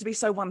expect it to be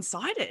so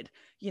one-sided,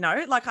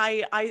 like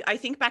I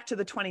think back to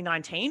the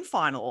 2019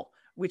 final,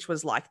 which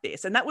was like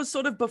this. And that was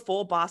sort of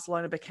before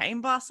Barcelona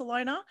became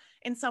Barcelona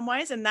in some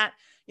ways. And that,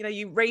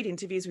 you read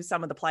interviews with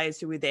some of the players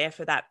who were there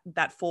for that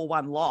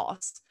 4-1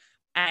 loss,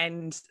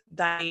 and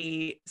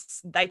they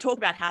talk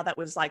about how that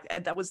was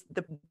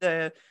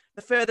the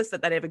furthest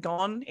that they'd ever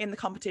gone in the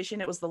competition.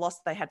 It was the loss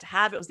that they had to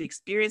have. It was the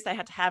experience they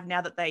had to have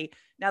now that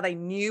they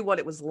knew what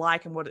it was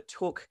like and what it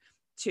took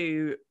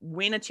to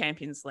win a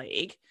Champions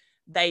League.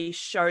 They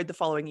showed the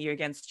following year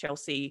against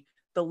Chelsea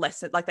the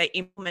lesson, like they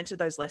implemented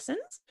those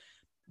lessons.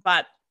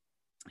 But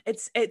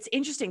it's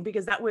interesting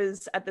because that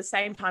was at the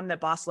same time that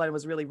Barcelona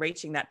was really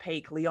reaching that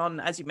peak. Leon,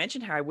 as you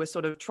mentioned, Harry, was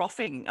sort of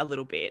troughing a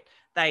little bit.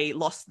 They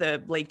lost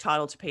the league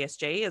title to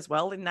PSG as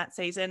well in that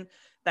season.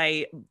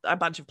 A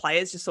bunch of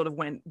players just sort of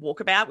went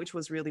walkabout, which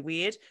was really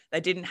weird. They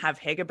didn't have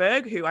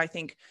Hegerberg, who I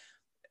think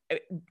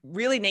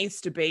really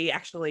needs to be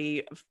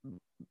actually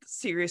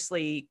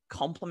seriously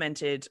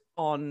complimented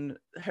on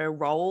her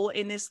role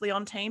in this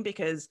Leon team,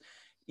 because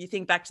you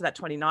think back to that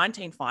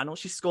 2019 final,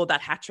 she scored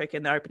that hat trick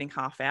in the opening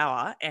half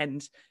hour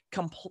and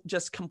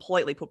just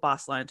completely put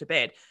Barcelona to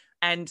bed.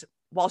 And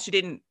while she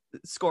didn't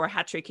score a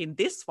hat trick in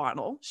this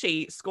final,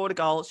 she scored a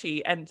goal,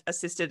 and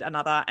assisted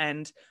another,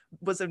 and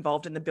was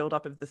involved in the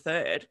build-up of the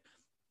third.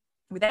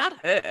 Without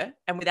her,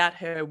 and without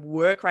her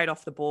work rate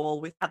off the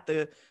ball, without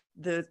the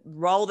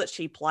role that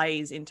she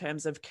plays in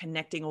terms of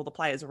connecting all the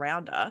players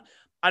around her,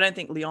 I don't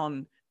think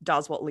Leon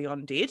does what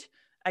Leon did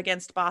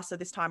against Barca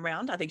this time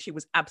round. I think she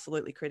was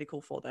absolutely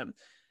critical for them.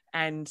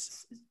 And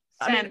Sam,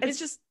 I mean, it's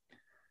just...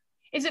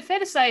 Is it fair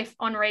to say if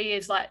Henri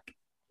is like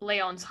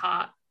Leon's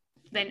heart,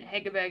 then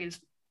Hegerberg is...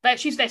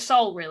 she's their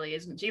soul, really,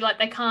 isn't she? Like,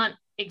 they can't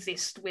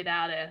exist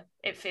without her,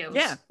 it feels.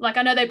 Yeah. Like,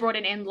 I know they brought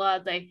in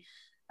Endler,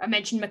 I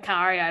mentioned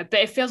Macario, but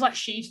it feels like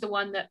she's the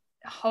one that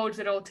holds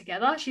it all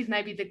together. She's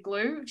maybe the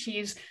glue.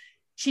 She's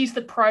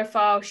the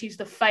profile. She's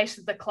the face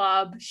of the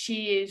club.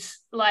 She is,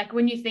 like,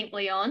 when you think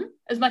Leon,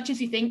 as much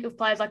as you think of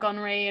players like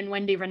Henri and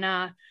Wendy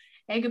Renard,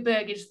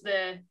 Hegerberg is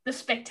the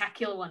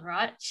spectacular one,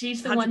 right?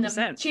 She's the 100%. One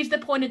that, she's the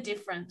point of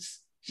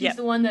difference. She's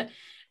the one that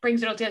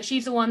brings it all together.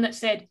 She's the one that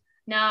said,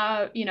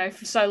 no,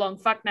 for so long,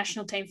 fuck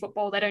national team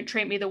football. They don't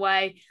treat me the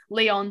way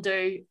Leon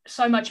do.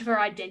 So much of her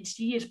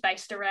identity is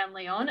based around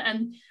Leon.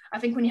 And I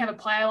think when you have a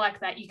player like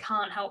that, you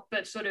can't help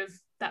but sort of,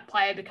 that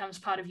player becomes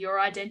part of your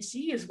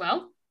identity as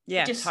well.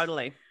 Yeah,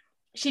 totally.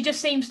 She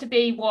just seems to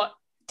be what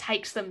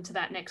takes them to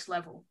that next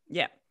level.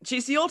 Yeah.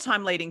 She's the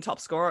all-time leading top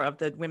scorer of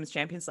the Women's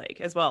Champions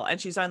League as well.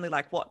 And she's only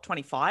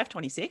 25,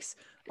 26?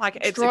 Like,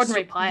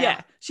 extraordinary player.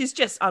 Yeah, she's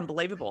just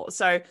unbelievable.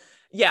 So,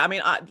 yeah, I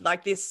mean,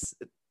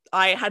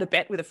 I had a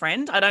bet with a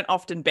friend. I don't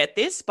often bet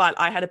this, but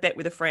I had a bet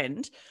with a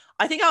friend.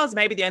 I think I was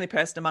maybe the only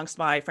person amongst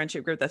my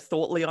friendship group that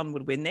thought Leon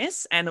would win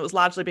this. And it was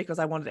largely because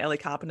I wanted Ellie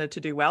Carpenter to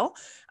do well,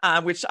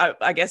 which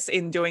I guess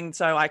in doing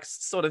so, I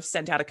sort of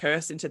sent out a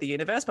curse into the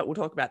universe, but we'll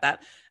talk about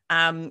that.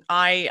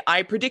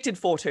 I predicted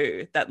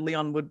 4-2, that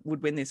Leon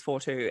would win this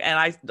 4-2. And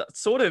I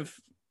sort of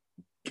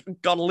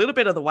got a little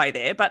bit of the way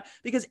there, but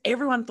because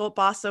everyone thought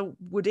Barca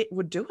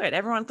would do it.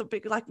 Everyone thought,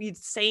 like, we've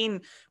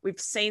seen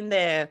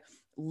their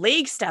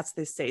league stats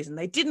this season.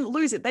 They didn't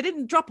lose it. They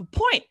didn't drop a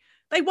point.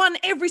 They won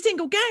every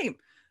single game.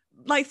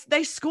 Like,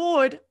 they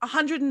scored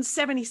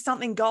 170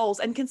 something goals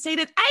and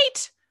conceded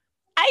eight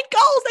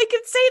goals they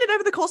conceded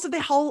over the course of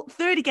their whole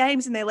 30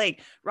 games in their league,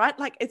 right?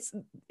 Like,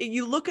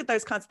 you look at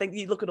those kinds of things,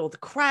 you look at all the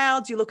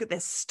crowds, you look at their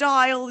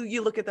style,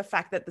 you look at the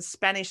fact that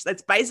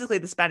that's basically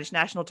the Spanish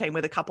national team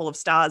with a couple of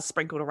stars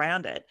sprinkled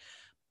around it.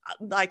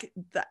 Like,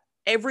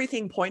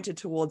 everything pointed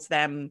towards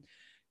them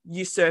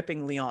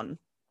usurping Lyon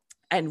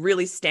and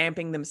really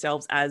stamping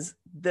themselves as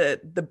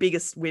the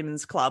biggest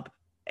women's club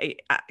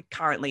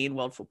currently in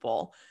world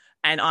football.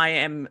 And I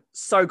am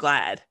so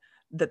glad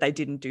that they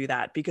didn't do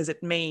that, because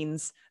it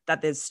means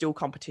that there's still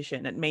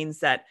competition. It means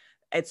that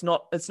it's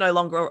no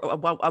longer a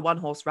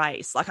one-horse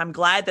race. Like, I'm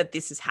glad that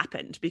this has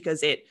happened,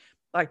 because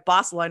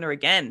Barcelona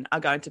again are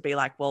going to be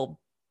like, well,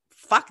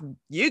 fuck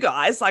you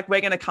guys. Like,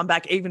 we're going to come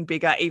back even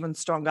bigger, even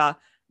stronger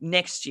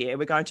next year.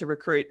 We're going to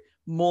recruit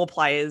more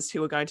players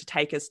who are going to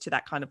take us to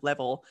that kind of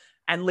level.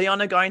 And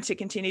Lyon are going to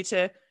continue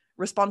to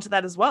respond to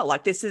that as well.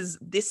 Like, this is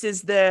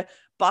the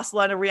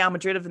Barcelona Real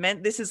Madrid of the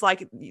men. This is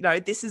like,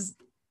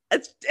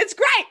 it's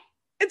great.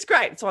 It's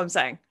great. That's what I'm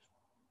saying.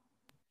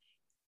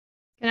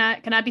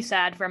 Can I be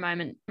sad for a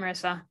moment,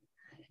 Marissa?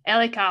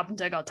 Ellie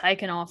Carpenter got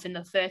taken off in the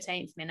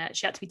 13th minute.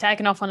 She had to be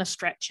taken off on a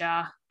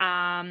stretcher.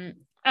 I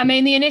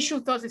mean, the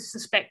initial thoughts is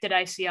suspected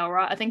ACL,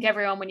 right? I think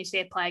everyone, when you see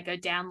a player go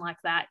down like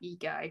that, you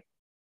go,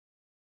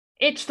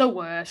 it's the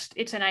worst.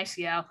 It's an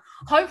ACL.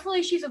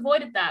 Hopefully she's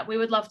avoided that. We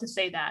would love to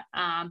see that.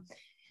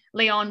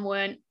 Lyon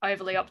weren't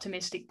overly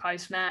optimistic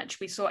post-match.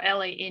 We saw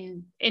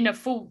Ellie in a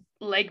full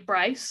leg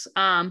brace.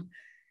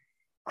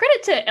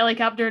 Credit to Ellie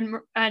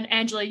Carpenter and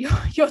Angela,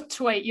 your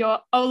tweet, your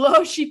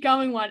 "oh, she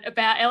going" one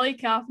about Ellie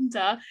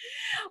Carpenter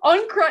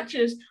on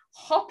crutches,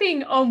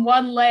 hopping on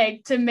one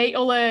leg to meet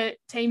all her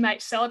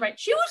teammates celebrate.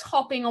 She was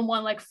hopping on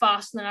one leg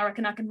faster than I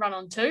reckon I can run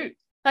on two.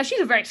 Like,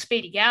 she's a very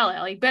speedy gal,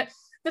 Ellie, but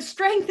the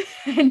strength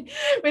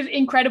was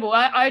incredible.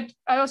 I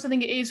also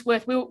think it is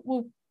worth,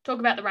 we'll talk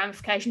about the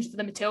ramifications for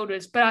the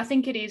Matildas, but I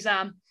think it is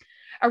a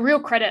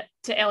real credit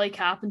to Ellie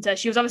Carpenter.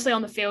 She was obviously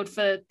on the field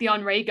for the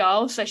Henry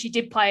goal, so she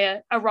did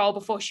play a role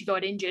before she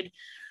got injured.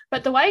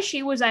 But the way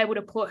she was able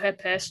to put her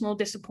personal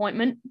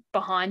disappointment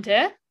behind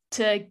her,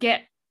 to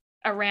get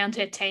around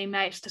her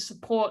teammates, to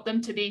support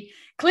them, to be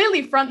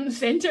clearly front and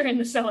center in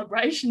the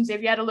celebrations,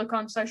 if you had a look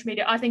on social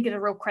media, I think is a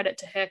real credit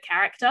to her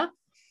character.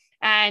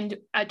 And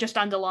just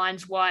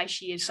underlines why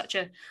she is such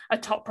a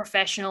top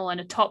professional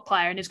and a top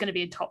player, and is going to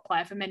be a top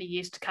player for many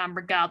years to come,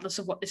 regardless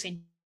of what this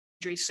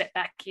injury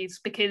setback is,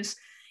 because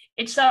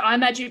I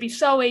imagine it'd be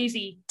so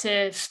easy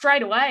to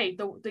straight away,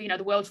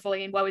 the world's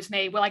falling in, woe is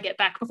me, will I get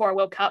back before a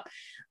World Cup?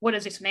 What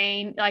does this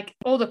mean? Like,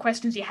 all the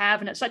questions you have,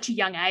 and at such a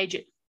young age,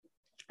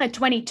 at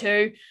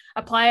 22,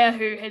 a player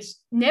who has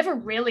never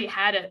really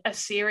had a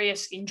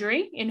serious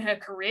injury in her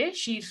career.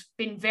 She's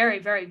been very,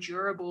 very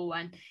durable,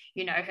 and,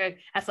 her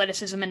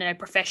athleticism and her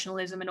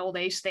professionalism and all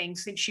these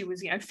things since she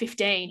was,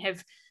 15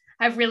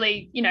 have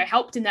really,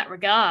 helped in that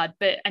regard.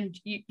 And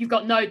you've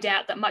got no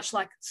doubt that, much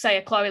like, say,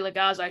 a Chloe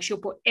Logarzo, she'll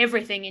put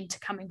everything into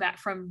coming back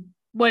from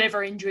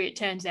whatever injury it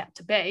turns out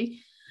to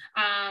be.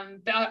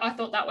 But I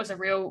thought that was a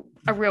real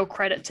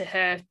credit to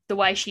her, the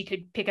way she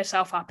could pick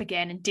herself up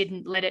again and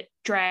didn't let it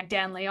drag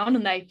down Lyon.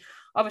 And they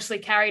obviously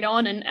carried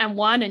on and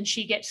won. And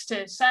she gets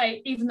to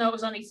say, even though it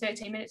was only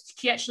 13 minutes,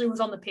 she actually was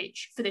on the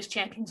pitch for this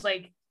Champions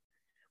League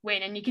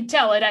win. And you can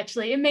tell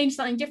it means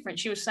something different.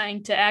 She was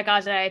saying to our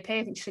guys at AAP,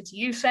 I think she said to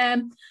you,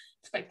 Sam,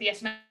 spoke to the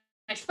SMA,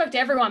 she spoke to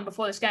everyone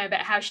before this game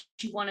about how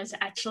she wanted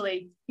to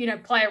actually,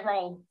 play a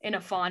role in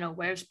a final,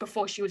 whereas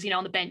before she was,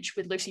 on the bench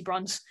with Lucy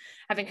Bronze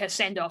having her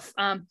send-off.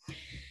 But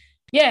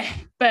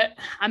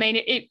I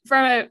mean,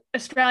 from an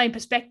Australian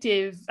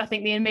perspective, I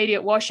think the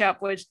immediate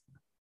wash-up was,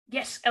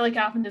 yes, Ellie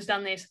Carpenter's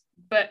done this,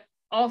 but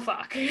oh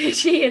fuck,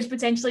 she has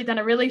potentially done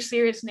a really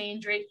serious knee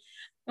injury.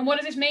 And what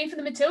does this mean for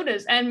the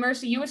Matildas? And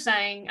Marissa, you were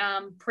saying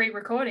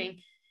pre-recording,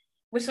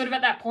 we're sort of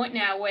at that point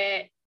now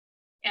where,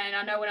 and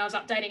I know when I was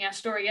updating our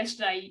story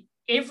yesterday,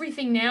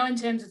 everything now in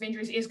terms of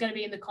injuries is going to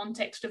be in the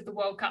context of the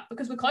World Cup,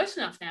 because we're close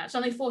enough now. It's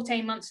only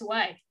 14 months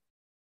away.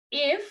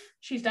 If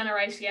she's done her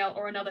ACL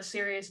or another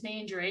serious knee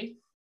injury,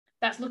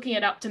 that's looking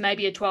at up to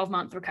maybe a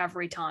 12-month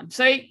recovery time.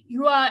 So if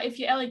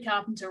you're Ellie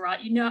Carpenter,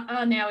 right, you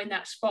are now in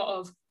that spot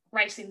of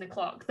racing the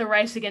clock, the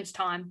race against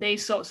time,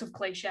 these sorts of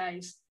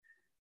cliches.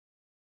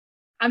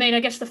 I mean,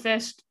 I guess the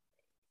first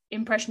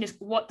impression is,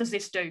 what does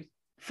this do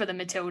for the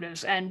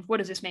Matildas, and what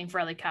does this mean for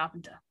Ellie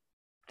Carpenter?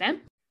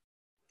 Dan?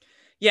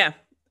 Yeah,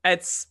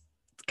 it's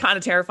kind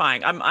of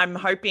terrifying. I'm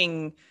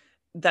hoping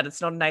that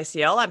it's not an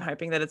ACL. I'm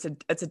hoping that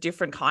it's a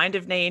different kind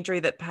of knee injury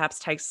that perhaps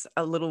takes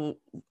a little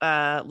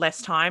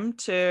less time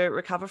to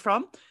recover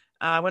from.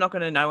 We're not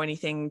going to know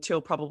anything till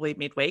probably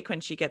midweek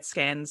when she gets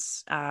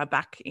scans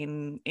back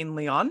in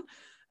Lyon.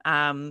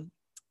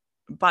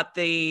 But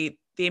the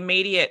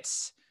immediate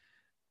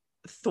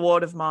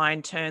thought of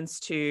mine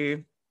turns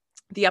to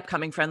the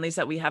upcoming friendlies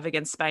that we have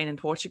against Spain and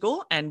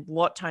Portugal, and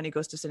what Tony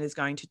Gustafsson is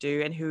going to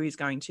do and who he's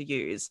going to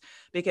use.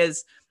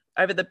 Because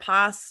over the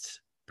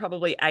past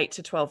probably 8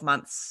 to 12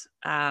 months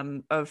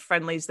of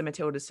friendlies the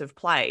Matildas have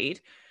played,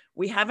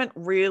 we haven't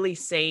really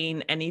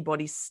seen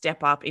anybody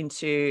step up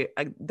into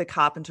the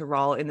Carpenter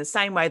role in the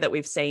same way that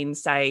we've seen,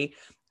 say,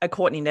 a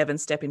Courtney Nevin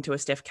step into a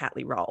Steph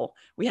Catley role.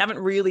 We haven't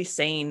really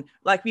seen,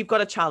 like, we've got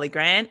a Charlie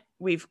Grant,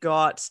 we've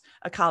got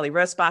a Carly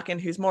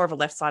Rosbachen, who's more of a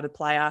left-sided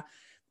player.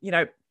 You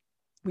know,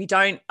 we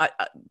don't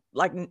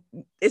like,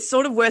 it's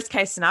sort of worst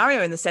case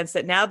scenario in the sense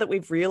that now that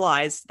we've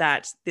realized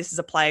that this is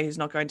a player who's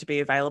not going to be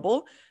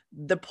available,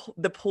 the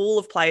pool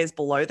of players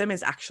below them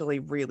is actually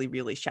really,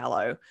 really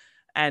shallow.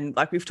 And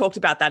like, we've talked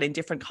about that in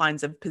different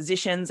kinds of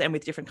positions and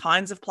with different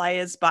kinds of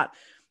players, but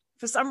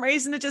for some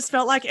reason, it just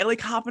felt like Ellie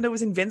Carpenter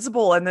was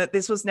invincible and that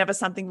this was never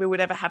something we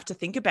would ever have to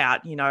think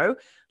about, you know?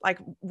 Like,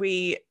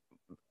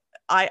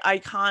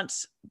 I can't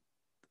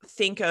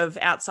think of,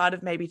 outside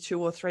of maybe 2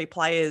 or 3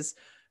 players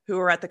who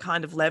are at the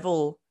kind of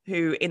level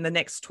who in the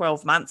next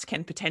 12 months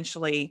can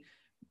potentially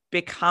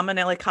become an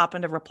Ellie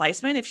Carpenter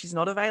replacement if she's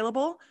not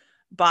available.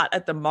 But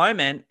at the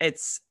moment,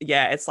 it's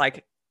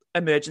like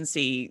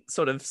emergency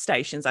sort of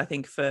stations, I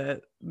think, for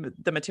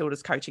the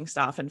Matildas coaching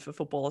staff and for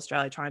Football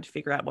Australia trying to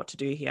figure out what to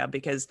do here,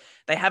 because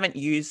they haven't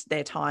used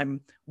their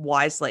time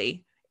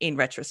wisely in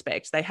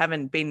retrospect. They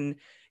haven't been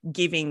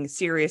giving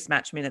serious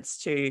match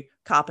minutes to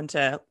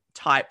Carpenter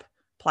type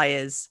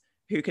players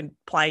who can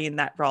play in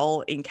that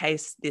role in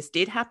case this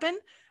did happen.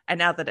 And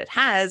now that it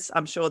has,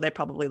 I'm sure they're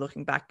probably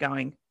looking back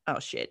going, oh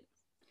shit.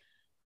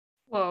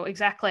 Well,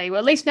 exactly. Well,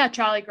 at least now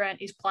Charlie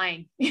Grant is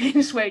playing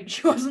in Sweden.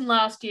 She wasn't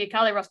last year.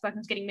 Carly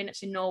Rosbachen's getting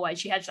minutes in Norway.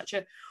 She had such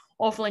an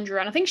awful injury.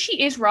 And I think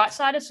she is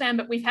right-sided, Sam,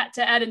 but we've had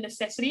to add a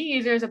necessity,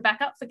 use her as a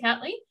backup for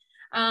Catley.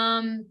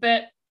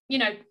 But, you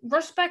know,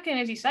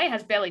 Rosbachen, as you say,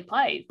 has barely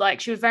played.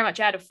 Like, she was very much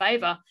out of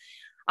favour.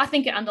 I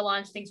think it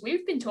underlines things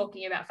we've been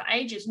talking about for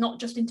ages, not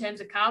just in terms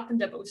of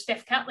Carpenter, but with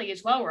Steph Catley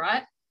as well,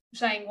 right?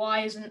 Saying,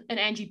 why isn't an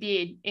Angie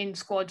Beard in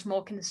squads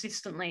more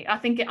consistently? I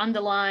think it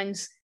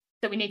underlines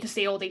that we need to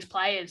see all these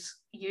players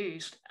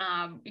used.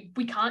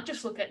 We can't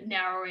just look at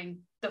narrowing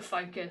the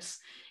focus.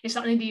 It's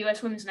something the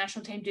US women's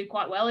national team do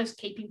quite well, is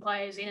keeping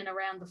players in and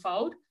around the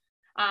fold.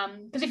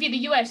 Because if you're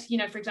the US, you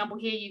know, for example,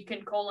 here you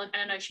can call, and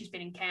I know she's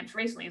been in camps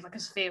recently, it's like a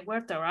Sophia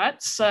Huerta,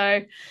 right?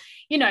 So,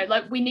 you know,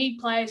 like, we need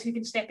players who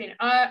can step in.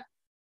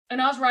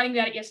 And I was writing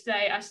about it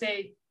yesterday. I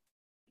said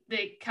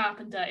the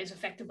Carpenter is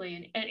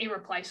effectively an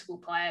irreplaceable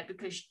player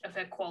because of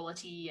her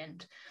quality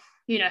and,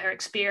 you know, her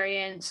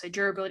experience, her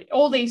durability,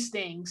 all these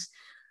things.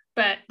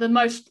 But the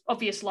most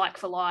obvious like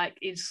for like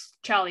is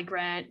Charlie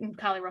Grant, and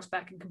Carly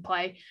Rosbachen can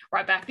play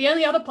right back. The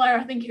only other player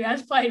I think who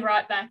has played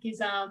right back is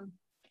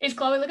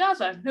Chloe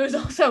Lagazzo, who is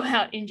also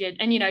out injured.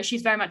 And, you know,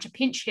 she's very much a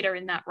pinch hitter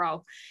in that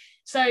role.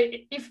 So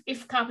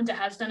if Carpenter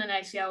has done an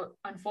ACL,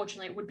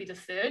 unfortunately, it would be the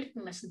third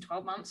in less than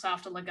 12 months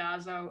after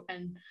Lagazzo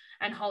and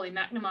Holly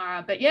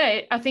McNamara. But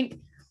yeah, I think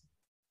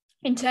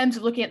in terms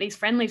of looking at these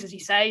friendlies, as you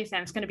say,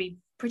 Sam, it's going to be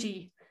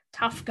pretty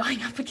tough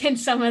going up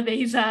against some of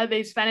these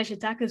Spanish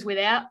attackers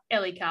without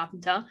Ellie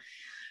Carpenter.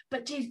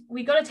 But geez,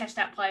 we got to test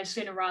out players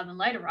sooner rather than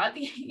later, right?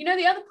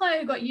 The other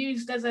player who got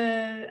used as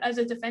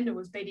a defender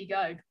was Beattie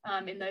Goad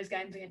in those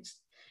games against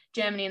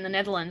Germany and the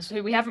Netherlands,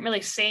 who we haven't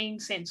really seen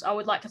since. I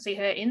would like to see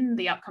her in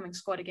the upcoming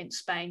squad against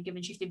Spain,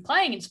 given she's been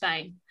playing in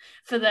Spain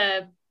for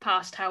the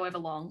past however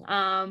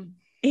long.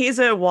 Here's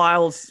a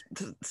wild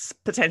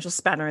potential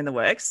spanner in the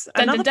works.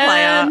 Dun, dun,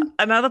 dun.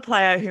 Another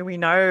player who we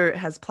know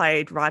has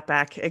played right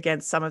back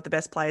against some of the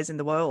best players in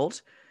the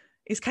world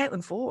is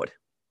Caitlin Ford.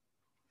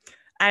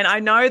 And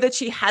I know that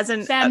she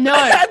hasn't. Sam, no.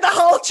 And the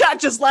whole chat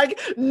just like,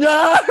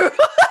 no.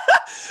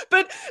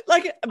 But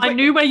I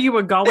knew where you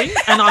were going,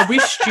 and I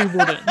wished you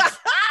wouldn't.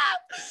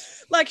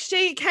 Like,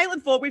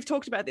 Caitlin Ford, we've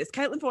talked about this.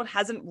 Caitlin Ford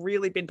hasn't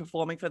really been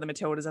performing for the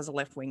Matildas as a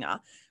left winger.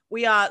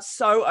 We are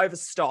so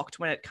overstocked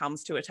when it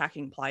comes to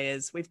attacking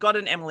players. We've got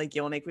an Emily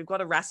Gilnick. We've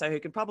got a Rasso who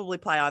could probably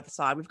play either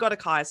side. We've got a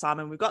Kaya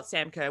Simon. We've got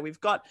Sam Kerr. We've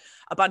got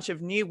a bunch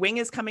of new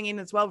wingers coming in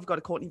as well. We've got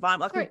a Courtney Vine.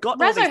 Like, we've got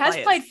Rasso all these has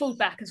players. played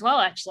fullback as well,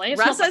 actually.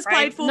 Rasso's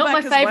played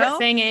fullback as well. Not my favourite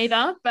thing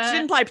either. But she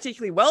didn't play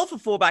particularly well for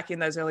fullback in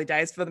those early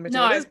days for the Matildas.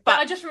 No, but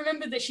I just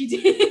remembered that she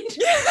did.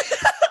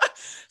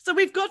 So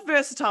we've got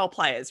versatile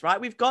players, right?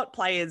 We've got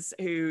players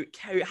who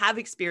have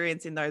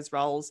experience in those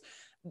roles,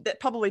 that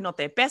probably not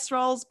their best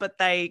roles, but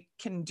they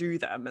can do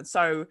them. And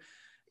so,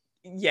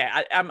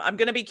 yeah, I'm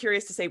going to be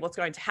curious to see what's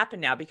going to happen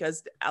now,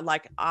 because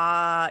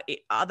are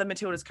the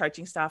Matildas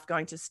coaching staff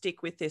going to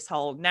stick with this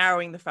whole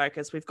narrowing the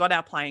focus? We've got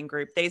our playing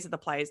group. These are the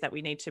players that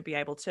we need to be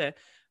able to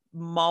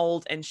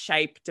mold and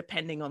shape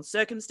depending on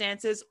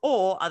circumstances,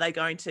 or are they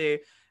going to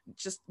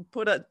just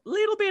put a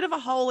little bit of a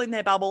hole in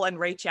their bubble and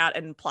reach out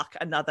and pluck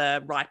another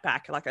right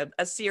back, like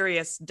a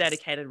serious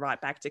dedicated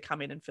right back to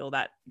come in and fill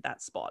that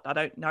spot? I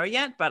don't know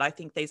yet, but I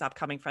think these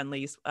upcoming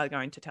friendlies are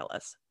going to tell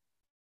us.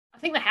 I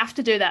think they have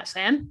to do that,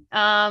 Sam.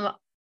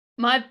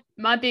 My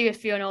biggest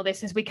view on all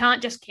this is we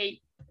can't just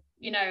keep,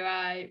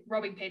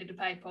 robbing Peter to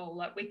pay Paul.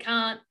 Like, we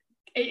can't.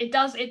 It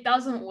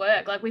doesn't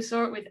work. Like, we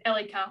saw it with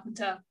Ellie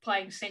Carpenter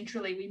playing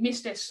centrally. We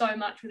missed her so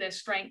much with her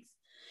strength.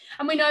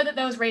 And we know that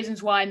there was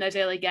reasons why in those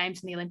early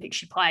games in the Olympics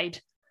she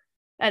played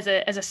as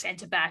a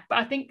centre back. But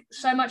I think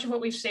so much of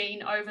what we've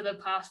seen over the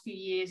past few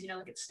years,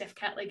 look at Steph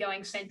Catley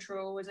going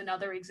central as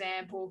another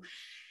example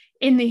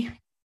in the,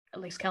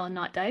 at least Kellen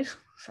Knight days.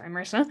 Sorry,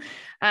 Marissa.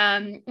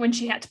 When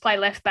she had to play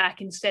left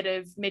back instead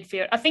of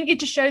midfield. I think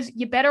it just shows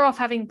you're better off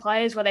having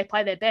players where they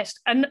play their best.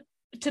 And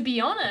to be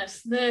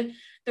honest, the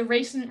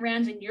recent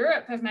rounds in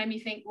Europe have made me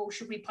think, well,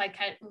 should we play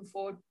Caitlin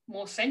Foord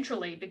more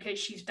centrally because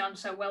she's done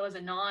so well as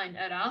a 9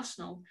 at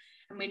Arsenal?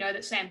 And we know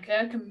that Sam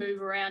Kerr can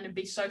move around and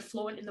be so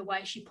fluent in the way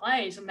she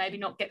plays and maybe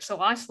not get so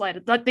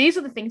isolated. Like, these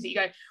are the things that you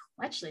go,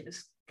 well, actually,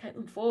 does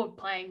Caitlin Foord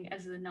playing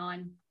as a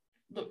 9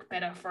 look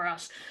better for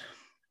us?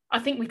 I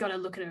think we've got to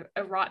look at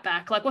a right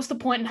back. Like, what's the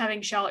point in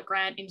having Charlotte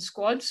Grant in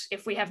squads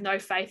if we have no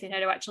faith in her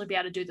to actually be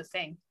able to do the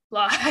thing?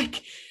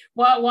 Like,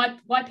 why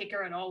pick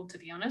her at all, to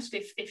be honest,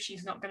 if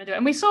she's not going to do it?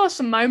 And we saw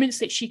some moments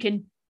that she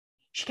can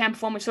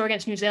perform. We saw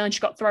against New Zealand, she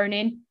got thrown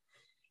in.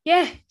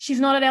 Yeah, she's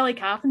not at Ellie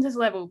Carpenter's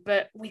level,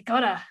 but we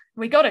gotta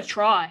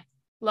try.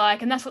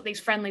 Like, and that's what these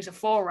friendlies are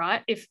for,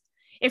 right? If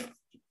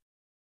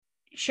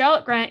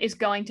Charlotte Grant is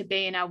going to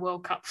be in our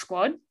World Cup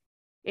squad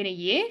in a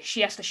year,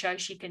 she has to show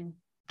she can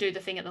do the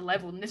thing at the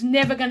level. And there's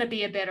never going to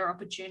be a better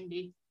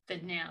opportunity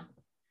than now.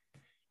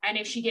 And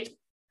if she gets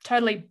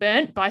totally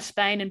burnt by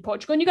Spain and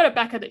Portugal, and you've got to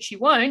back her that she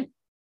won't,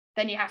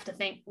 then you have to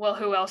think, well,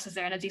 who else is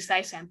there? And as you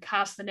say, Sam,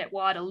 cast the net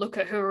wider, look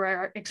at who are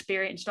our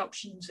experienced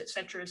options, et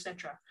cetera, et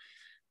cetera.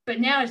 But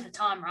now is the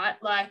time, right?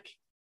 Like,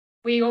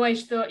 you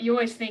always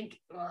think,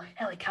 well,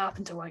 Ellie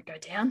Carpenter won't go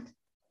down.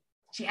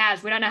 She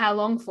has. We don't know how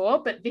long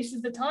for, but this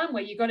is the time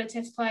where you've got to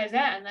test players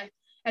out. And they,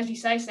 as you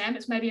say, Sam,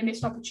 it's maybe a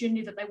missed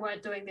opportunity that they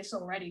weren't doing this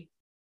already.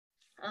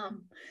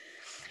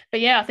 But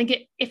yeah, I think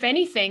if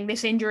anything,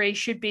 this injury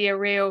should be a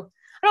real,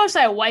 I don't want to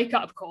say a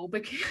wake-up call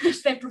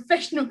because they're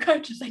professional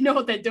coaches. They know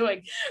what they're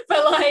doing.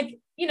 But like,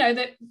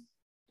 that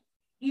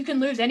you can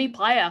lose any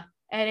player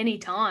at any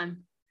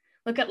time.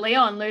 Look at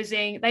Leon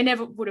losing. They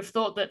never would have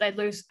thought that they'd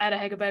lose Ada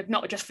Hegerberg,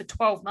 not just for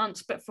 12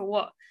 months, but for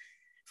what,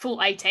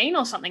 full 18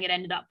 or something it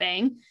ended up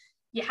being.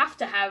 You have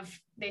to have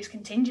these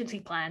contingency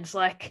plans.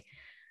 Like,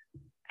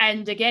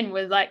 and again,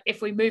 with like,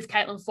 if we move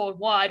Caitlin Foord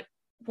wide,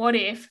 what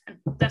if, and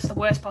that's the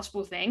worst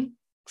possible thing,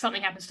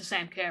 something happens to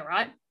Sam Kerr,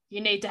 right?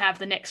 You need to have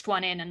the next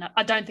one in. And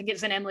I don't think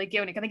it's an Emily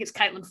Gielnik. I think it's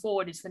Caitlin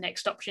Foord is the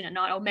next option at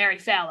 9, or Mary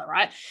Fowler,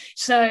 right?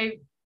 So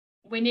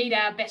we need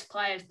our best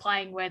players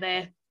playing where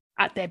they're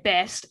at their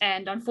best.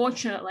 And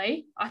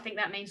unfortunately, I think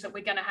that means that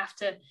we're going to have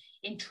to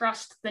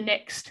entrust the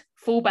next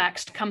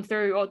fullbacks to come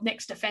through, or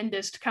next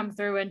defenders to come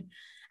through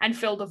and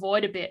fill the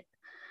void a bit.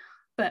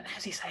 But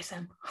as you say,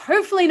 Sam,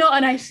 hopefully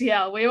not an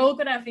ACL. We all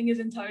got our fingers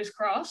and toes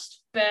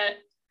crossed. But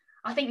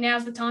I think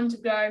now's the time to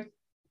go,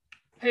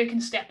 who can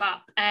step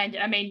up? And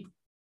I mean,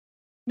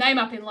 name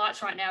up in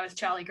lights right now is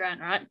Charlie Grant,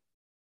 right?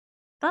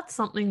 That's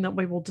something that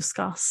we will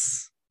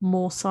discuss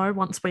more so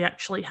once we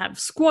actually have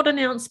squad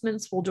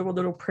announcements. We'll do a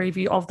little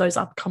preview of those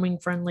upcoming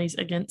friendlies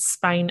against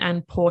Spain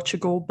and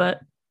Portugal. But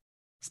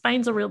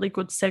Spain's a really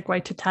good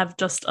segue to have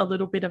just a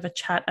little bit of a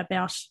chat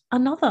about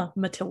another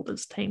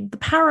Matildas team, the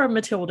Para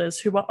Matildas,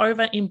 who were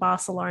over in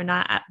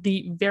Barcelona at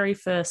the very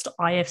first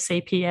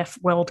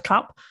IFCPF World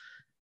Cup.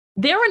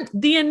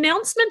 The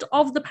announcement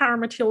of the Para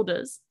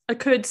Matildas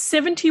occurred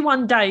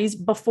 71 days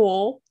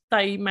before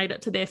they made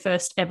it to their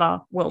first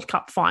ever World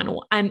Cup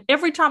final. And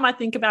every time I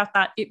think about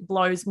that, it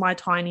blows my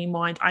tiny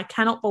mind. I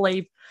cannot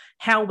believe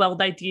how well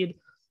they did.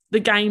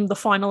 The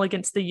final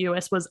against the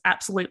US was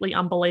absolutely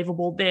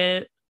unbelievable.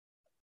 They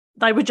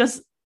were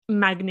just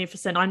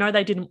magnificent. I know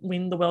they didn't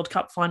win the World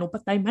Cup final,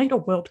 but they made a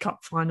World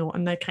Cup final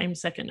and they came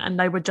second, and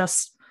they were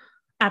just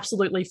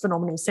absolutely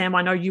phenomenal. Sam,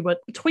 I know you were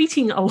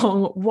tweeting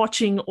along,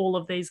 watching all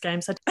of these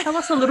games. So tell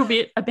us a little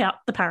bit about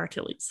the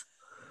Paratillies.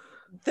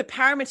 The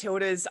Para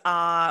Matildas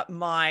are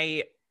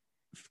my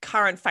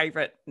current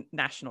favourite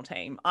national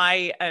team.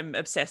 I am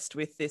obsessed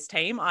with this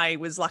team. I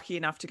was lucky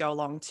enough to go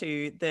along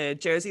to the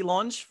jersey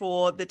launch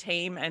for the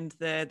team and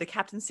the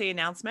captaincy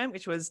announcement,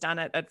 which was done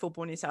at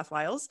Football New South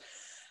Wales.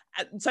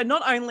 So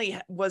not only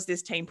was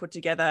this team put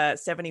together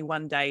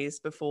 71 days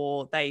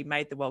before they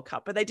made the World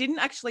Cup, but they didn't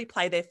actually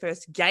play their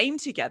first game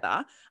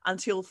together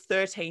until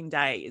 13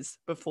 days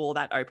before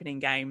that opening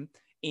game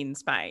in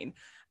Spain.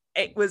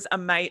 It was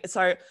amazing.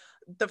 So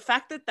the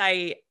fact that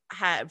they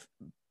have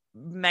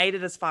made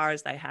it as far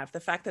as they have, the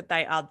fact that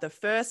they are the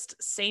first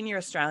senior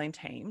Australian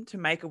team to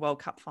make a World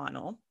Cup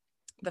final,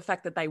 the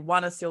fact that they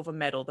won a silver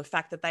medal, the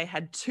fact that they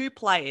had two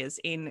players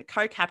in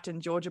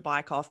co-captain Georgia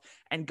Bykoff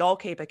and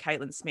goalkeeper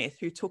Caitlin Smith,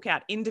 who took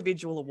out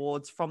individual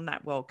awards from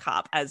that World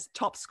Cup as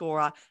top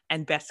scorer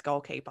and best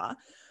goalkeeper,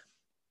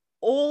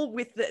 all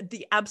with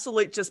the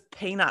absolute just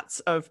peanuts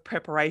of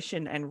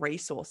preparation and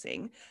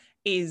resourcing,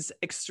 is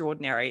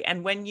extraordinary.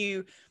 And when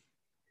you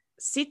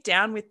sit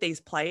down with these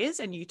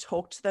players and you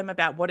talk to them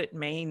about what it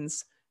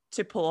means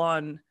to pull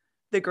on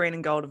the green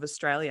and gold of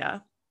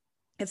Australia,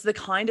 it's the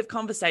kind of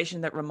conversation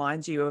that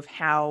reminds you of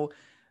how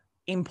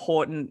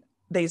important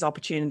these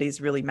opportunities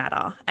really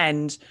matter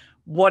and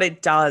what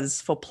it does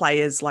for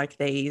players like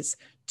these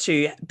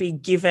to be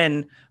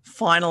given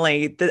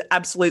finally the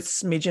absolute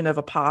smidgen of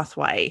a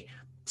pathway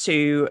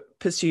to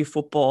pursue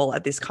football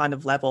at this kind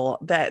of level,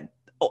 that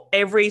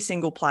every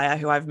single player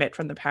who I've met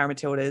from the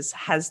Paramatildas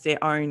has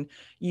their own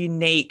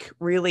unique,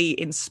 really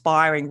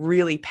inspiring,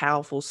 really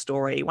powerful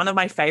story. One of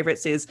my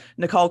favorites is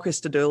Nicole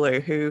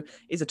Christodoulou, who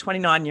is a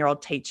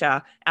 29-year-old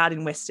teacher out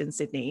in Western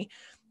Sydney.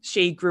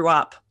 She grew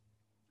up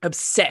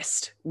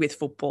obsessed with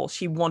football.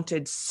 She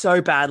wanted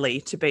so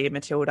badly to be a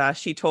Matilda.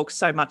 She talks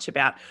so much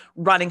about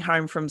running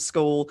home from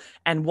school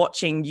and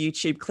watching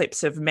YouTube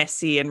clips of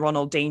Messi and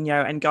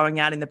Ronaldinho and going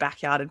out in the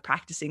backyard and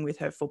practicing with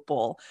her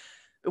football.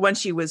 But when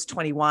she was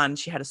 21,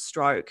 she had a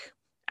stroke,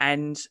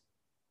 and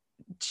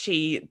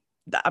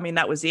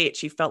that was it.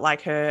 She felt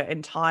like her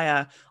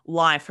entire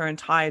life, her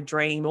entire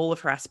dream, all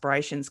of her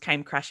aspirations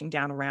came crashing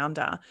down around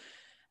her.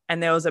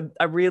 And there was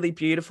a really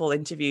beautiful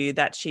interview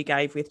that she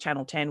gave with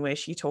Channel 10 where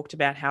she talked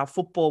about how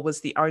football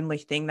was the only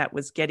thing that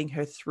was getting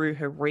her through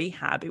her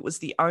rehab. It was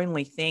the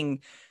only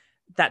thing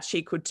that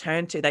she could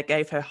turn to that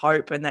gave her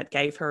hope and that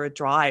gave her a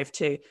drive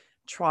to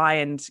try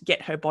and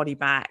get her body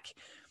back.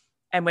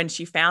 And when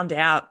she found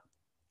out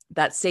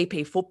that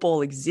CP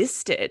football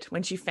existed,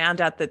 when she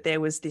found out that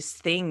there was this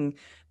thing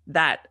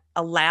that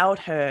allowed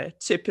her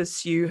to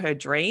pursue her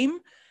dream,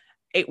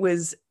 it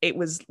was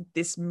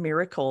this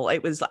miracle.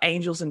 It was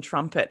angels and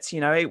trumpets,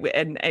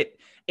 and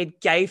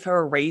it gave her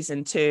a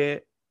reason to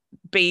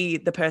be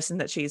the person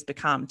that she's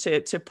become,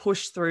 to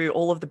push through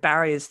all of the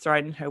barriers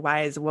thrown in her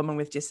way as a woman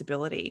with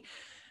disability,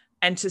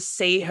 and to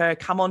see her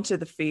come onto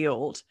the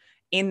field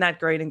in that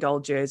green and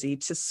gold jersey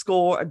to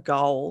score a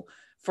goal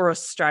for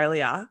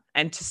Australia,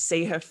 and to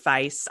see her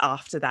face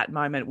after that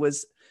moment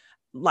was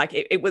like,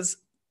 it was,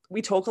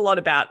 we talk a lot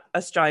about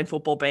Australian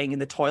football being in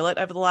the toilet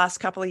over the last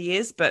couple of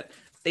years, but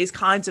these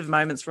kinds of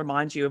moments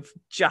remind you of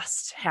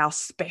just how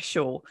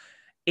special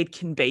it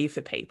can be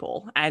for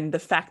people. And the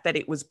fact that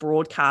it was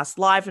broadcast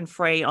live and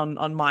free on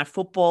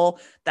MyFootball,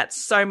 that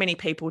so many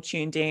people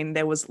tuned in.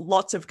 There was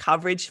lots of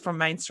coverage from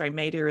mainstream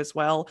media as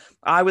well.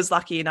 I was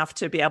lucky enough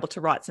to be able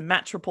to write some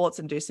match reports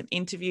and do some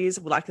interviews.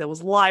 Like, there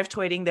was live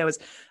tweeting. There was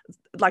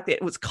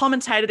it was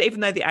commentated, even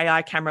though the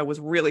AI camera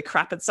was really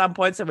crap at some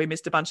points and we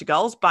missed a bunch of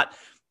goals. But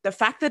the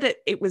fact that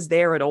it was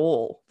there at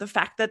all, the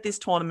fact that this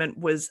tournament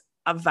was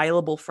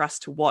available for us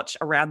to watch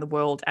around the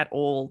world at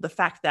all, the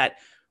fact that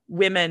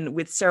women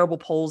with cerebral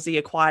palsy,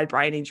 acquired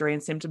brain injury,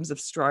 and symptoms of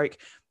stroke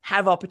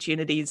have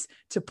opportunities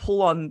to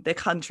pull on their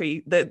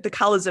country, the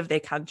colours of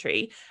their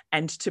country,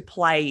 and to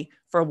play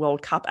for a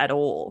World Cup at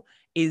all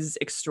is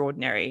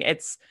extraordinary.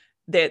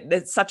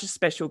 They're such a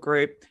special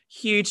group.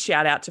 Huge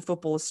shout out to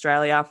Football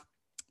Australia,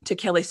 to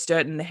Kelly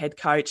Sturton, the head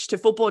coach, to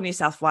Football New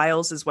South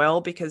Wales as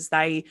well, because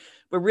they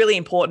were really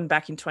important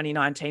back in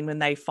 2019 when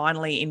they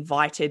finally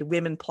invited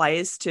women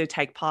players to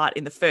take part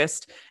in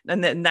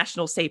the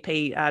national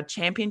CP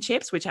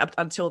championships, which up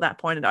until that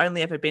point had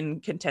only ever been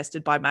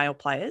contested by male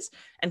players.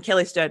 And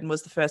Kelly Sturton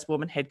was the first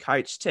woman head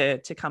coach to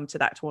come to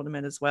that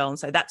tournament as well. And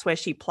so that's where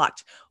she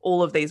plucked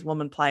all of these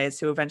women players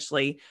who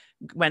eventually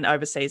went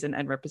overseas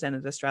and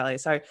represented Australia.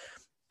 So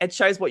it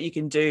shows what you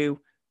can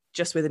do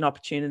just with an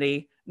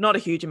opportunity, not a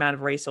huge amount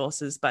of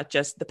resources, but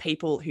just the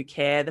people who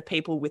care, the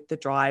people with the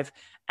drive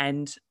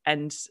and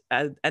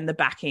the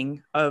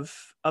backing of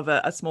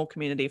a small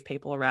community of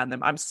people around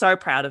them. I'm so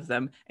proud of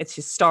them. It's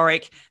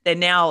historic. They're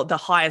now the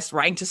highest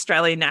ranked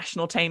Australian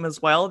national team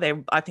as well.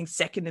 They're, I think,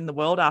 second in the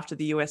world after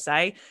the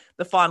USA.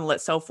 The final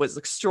itself was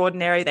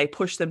extraordinary. They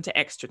pushed them to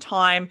extra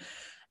time.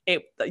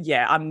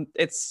 I'm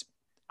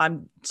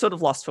sort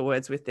of lost for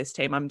words with this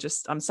team. I'm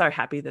so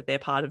happy that they're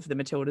part of the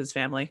Matildas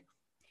family.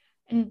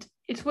 And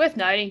it's worth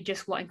noting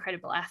just what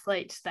incredible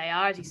athletes they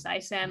are, as you say,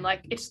 Sam.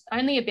 Like, it's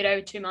only a bit over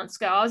 2 months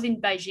ago, I was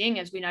in Beijing,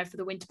 as we know, for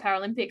the Winter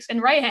Paralympics,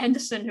 and Ray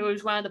Anderson, who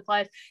was one of the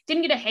players,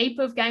 didn't get a heap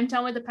of game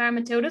time with the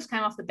Paramatildas,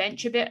 came off the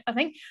bench a bit, I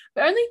think.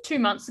 But only 2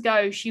 months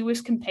ago, she was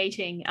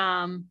competing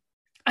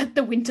at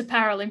the Winter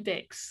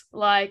Paralympics,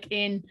 like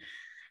in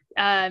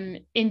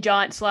giant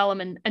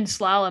slalom and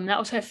slalom. That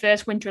was her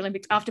first Winter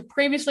Olympics after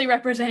previously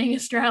representing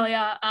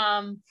Australia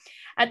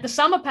at the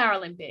Summer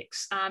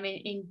Paralympics.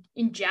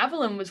 In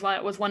javelin was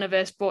one of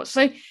her sports.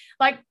 So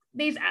like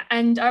these,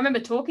 and I remember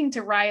talking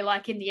to Ray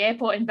like in the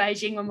airport in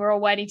Beijing when we were all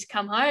waiting to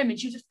come home, and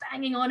she was just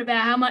banging on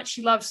about how much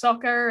she loves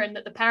soccer and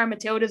that the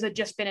Paramatildas had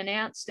just been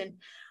announced. And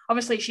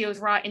obviously she was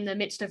right in the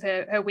midst of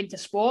her winter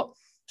sport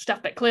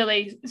stuff, but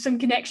clearly some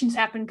connections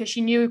happened because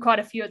she knew quite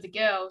a few of the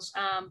girls.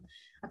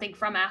 I think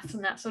from AFS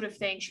and that sort of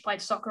thing. She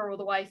played soccer all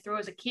the way through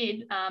as a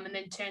kid, and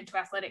then turned to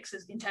athletics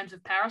in terms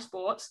of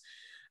parasports.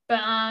 But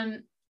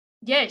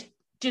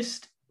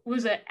just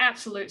was an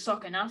absolute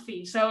soccer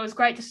nuffy. So it was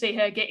great to see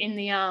her get in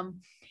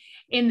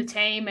the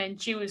team,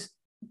 and she was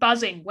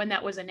buzzing when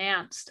that was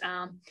announced.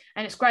 And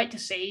it's great to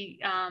see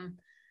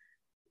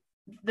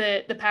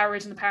the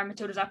Paras and the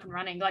Paramatildas up and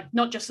running. Like,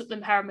 not just that the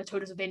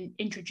Paramatildas have been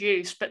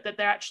introduced, but that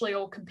they're actually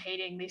all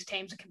competing. These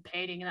teams are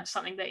competing, and that's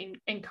something that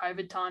in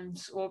COVID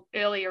times, or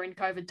earlier in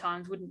COVID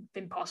times, wouldn't have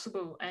been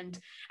possible. And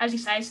as you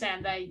say,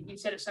 Sam, you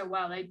said it so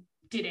well. They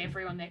did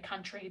everyone, their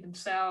country,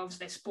 themselves,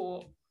 their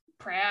sport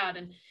proud.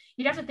 And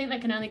you'd have to think they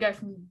can only go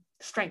from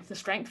strength to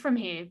strength from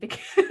here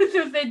because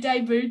of their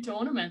debut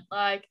tournament.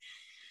 Like,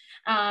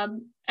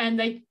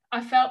 And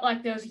I felt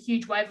like there was a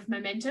huge wave of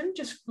momentum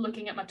just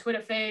looking at my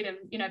Twitter feed and,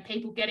 you know,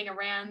 people getting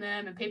around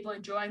them and people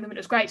enjoying them. And it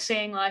was great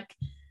seeing like,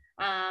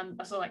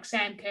 I saw like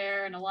Sam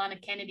Kerr and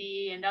Alana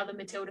Kennedy and other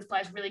Matildas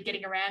players really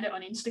getting around it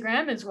on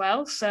Instagram as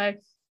well. So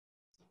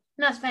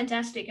that's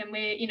fantastic. And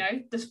we're, you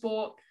know, the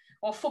sport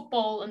or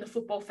football and the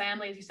football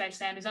family, as you say,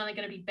 Sam, is only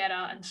going to be better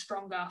and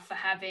stronger for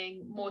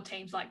having more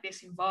teams like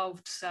this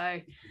involved. So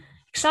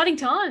exciting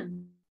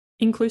time.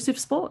 Inclusive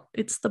sport.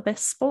 It's the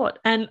best sport.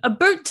 And a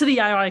boot to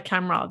the AI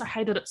camera. I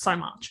hated it so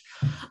much.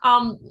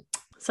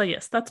 So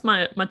yes, that's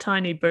my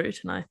tiny boot.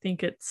 And I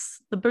think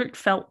the boot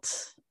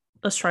felt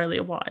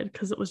Australia wide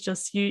because it was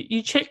just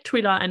you check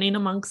Twitter and in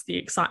amongst the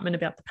excitement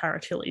about the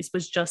Paratillies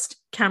was just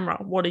camera.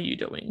 What are you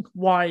doing?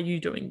 Why are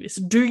you doing this?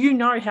 Do you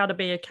know how to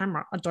be a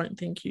camera? I don't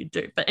think you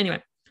do. But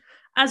anyway,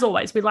 as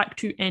always, we like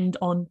to end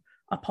on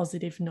a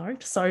positive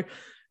note. So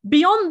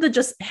beyond the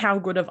just how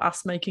good of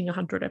us making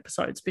 100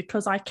 episodes,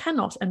 because I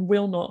cannot and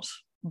will not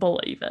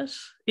believe it,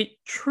 it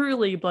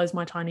truly blows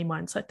my tiny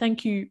mind. So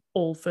thank you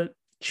all for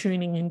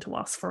tuning into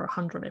us for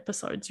 100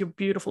 episodes. You're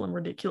beautiful and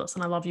ridiculous,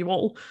 and I love you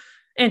all.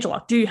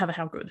 Angela, do you have a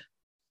how good?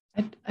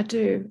 I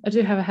do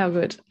have a how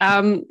good.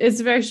 It's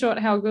a very short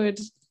how good.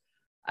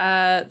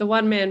 The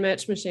one-man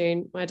merch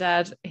machine, my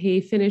dad, he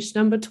finished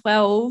number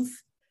 12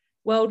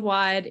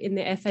 worldwide in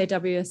the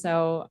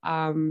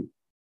FAWSL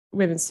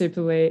Women's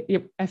Super League.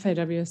 Yep,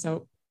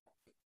 FAWSL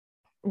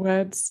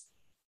words.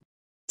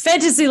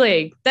 Fantasy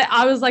League. That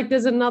I was like,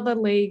 there's another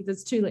league,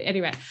 there's two leagues.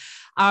 Anyway,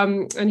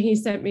 and he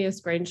sent me a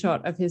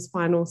screenshot of his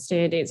final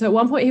standing. So at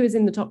one point he was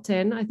in the top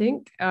 10, I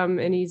think,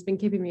 and he's been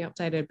keeping me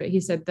updated, but he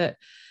said that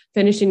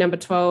finishing number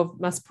 12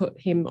 must put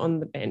him on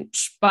the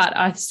bench. But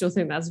I still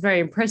think that's very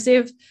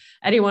impressive.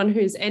 Anyone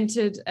who's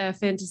entered a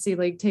fantasy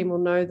league team will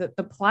know that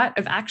the plight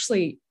of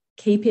actually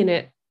keeping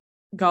it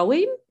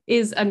going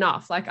is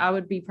enough. Like, I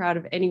would be proud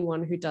of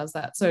anyone who does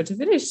that. So to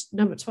finish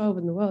number 12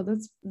 in the world,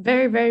 that's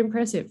very, very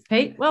impressive.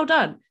 Pete, well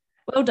done.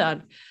 Well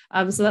done.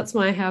 So that's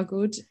my how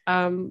good.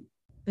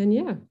 And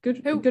yeah,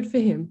 good for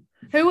him.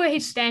 Who were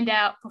his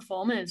standout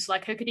performers?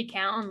 Like, who could he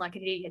count on? Like,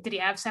 did he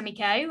have Sammy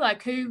Kay?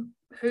 Like, who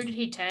did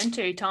he turn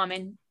to time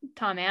in,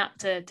 time out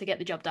to get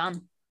the job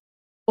done?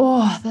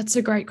 Oh, that's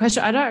a great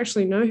question. I don't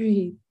actually know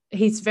who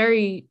he's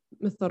very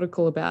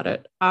methodical about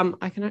it.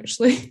 I can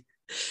actually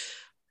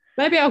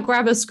maybe I'll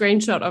grab a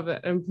screenshot of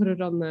it and put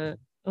it on the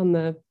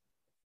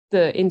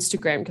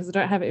Instagram, because I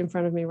don't have it in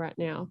front of me right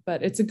now.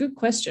 But it's a good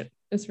question.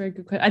 It's a very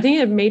good question. I think he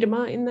had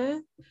Miedema in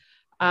there.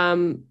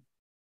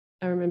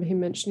 I remember him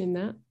mentioning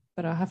that,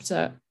 but I'll have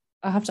to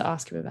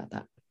ask him about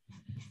that.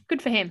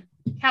 Good for him.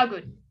 How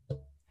good?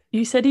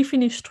 You said he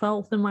finished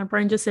 12th, and my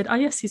brain just said, oh,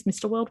 yes, he's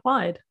Mr.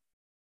 Worldwide.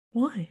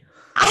 Why?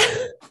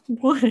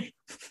 Why?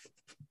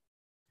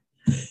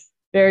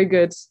 Very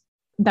good.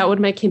 That would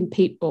make him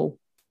Pete Bull.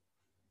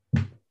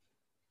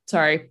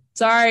 Sorry.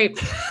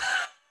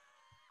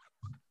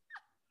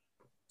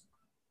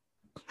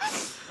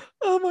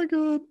 Oh, my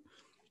God.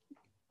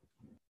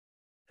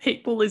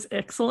 Pete Bull is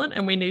excellent,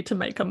 and we need to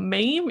make a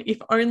meme. If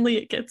only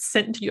it gets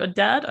sent to your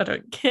dad. I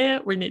don't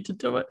care. We need to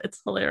do it.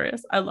 It's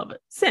hilarious. I love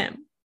it.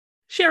 Sam,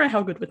 share a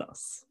how good with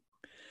us.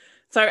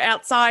 So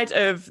outside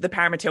of the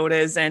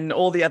Paramatildas and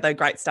all the other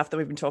great stuff that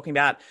we've been talking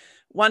about,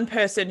 one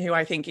person who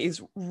I think is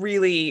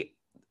really,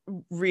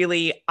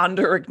 really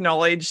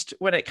under-acknowledged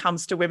when it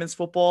comes to women's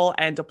football,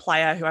 and a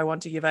player who I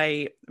want to give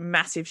a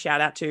massive shout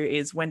out to,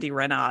 is Wendy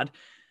Renard.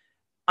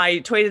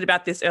 I tweeted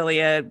about this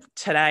earlier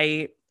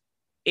today.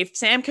 If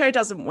Sam Kerr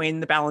doesn't win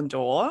the Ballon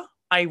d'Or,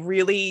 I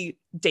really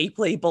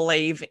deeply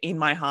believe in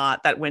my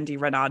heart that Wendy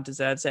Renard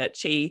deserves it.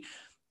 She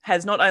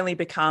has not only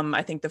become,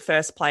 I think, the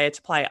first player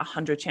to play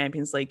 100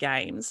 Champions League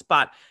games,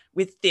 but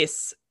with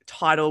this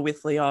title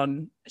with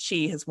Lyon,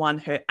 she has won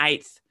her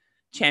 8th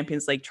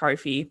Champions League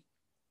trophy,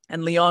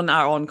 and Lyon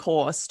are on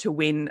course to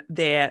win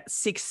their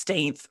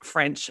 16th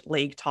French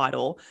league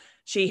title.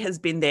 She has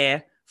been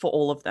there for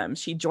all of them.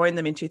 She joined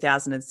them in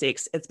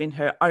 2006. It's been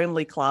her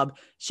only club.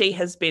 She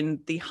has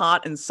been the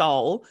heart and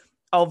soul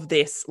of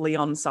this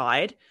Lyon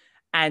side,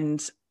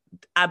 and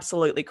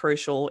absolutely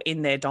crucial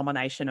in their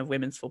domination of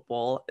women's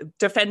football.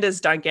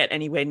 Defenders don't get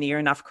anywhere near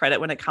enough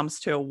credit when it comes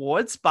to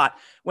awards, but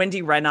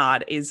Wendy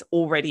Renard is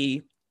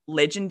already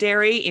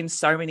legendary in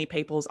so many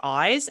people's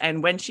eyes.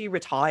 And when she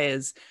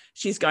retires,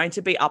 she's going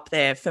to be up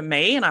there for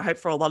me, and I hope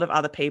for a lot of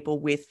other people,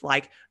 with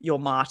like your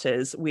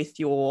Martyrs, with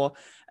your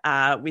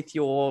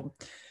Rapinos,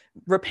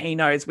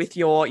 with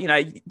your, you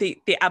know,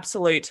 the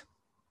absolute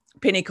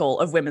pinnacle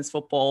of women's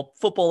football,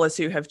 footballers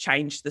who have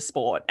changed the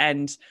sport.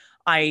 And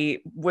I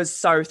was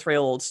so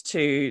thrilled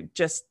to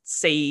just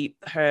see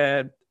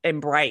her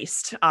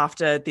embraced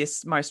after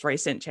this most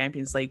recent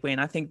Champions League win.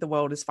 I think the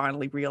world is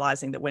finally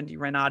realizing that Wendy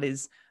Renard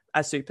is a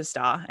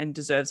superstar and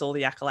deserves all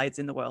the accolades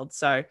in the world.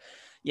 So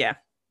yeah,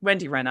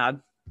 Wendy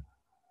Renard,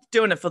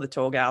 doing it for the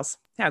tall gals.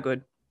 How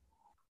good.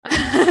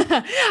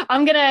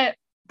 I'm going to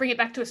bring it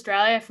back to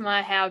Australia for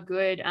my how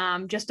good.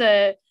 Just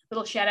a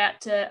little shout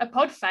out to a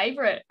pod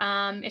favourite.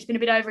 It's been a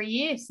bit over a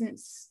year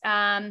since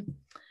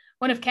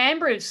one of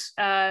Canberra's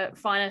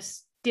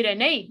finest did her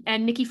knee,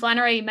 and Nikki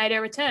Flannery made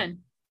her return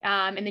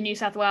in the New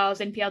South Wales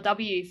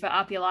NPLW for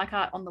Apia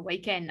Leichhardt on the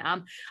weekend.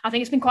 I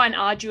think it's been quite an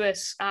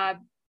arduous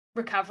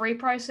recovery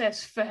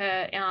process for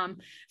her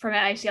from her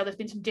ACL. There's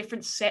been some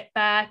different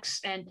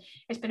setbacks, and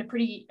it's been a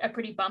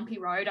pretty bumpy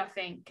road, I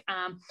think.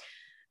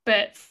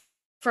 But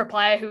for a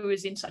player who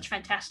was in such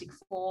fantastic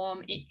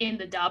form in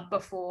the dub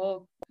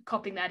before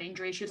copping that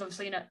injury, she was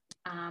obviously in a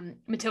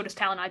Matilda's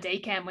talent ID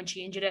camp when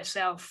she injured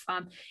herself.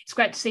 It's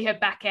great to see her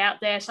back out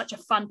there. Such a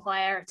fun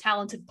player, a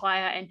talented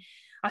player, and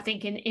I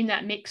think in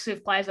that mix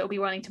of players that will be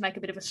wanting to make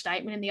a bit of a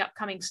statement in the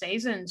upcoming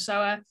season.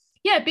 So,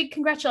 big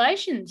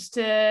congratulations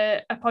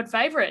to a pod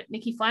favourite,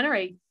 Nikki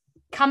Flannery,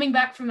 coming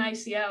back from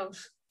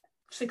ACLs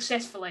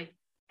successfully.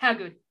 How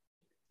good?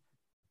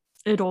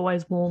 It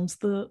always warms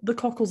the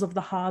cockles of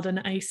the heart,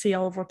 an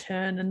ACL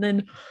return. And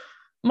then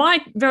my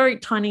very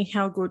tiny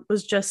how good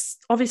was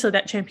just, obviously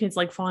that Champions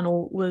League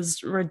final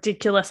was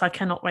ridiculous. I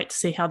cannot wait to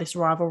see how this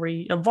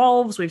rivalry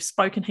evolves. We've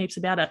spoken heaps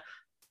about it.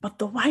 But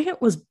the way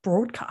it was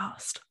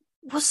broadcast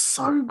was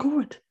so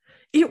good.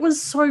 It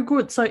was so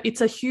good. So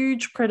it's a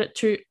huge credit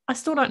to, I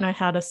still don't know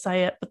how to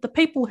say it, but the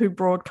people who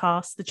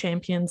broadcast the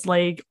Champions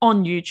League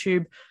on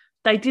YouTube,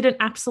 they did an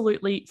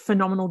absolutely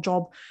phenomenal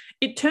job.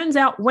 It turns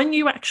out when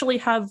you actually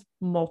have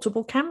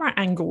multiple camera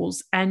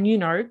angles and,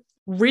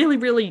 really,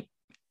 really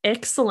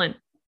excellent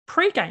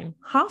pre-game,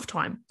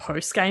 halftime,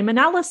 post-game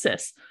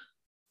analysis,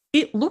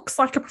 it looks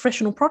like a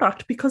professional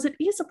product because it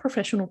is a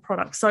professional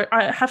product. So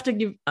I have to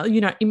give,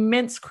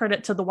 immense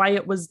credit to the way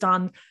it was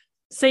done.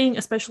 Seeing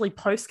especially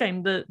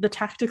post-game, the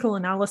tactical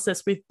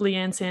analysis with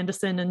Leanne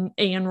Sanderson and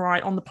Ian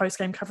Wright on the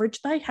post-game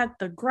coverage, they had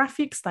the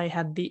graphics, they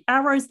had the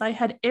arrows, they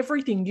had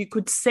everything. You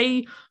could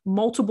see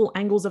multiple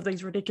angles of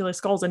these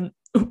ridiculous goals. And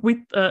with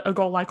a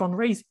goal like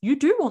Henri's, you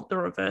do want the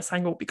reverse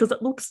angle because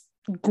it looks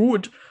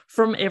good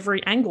from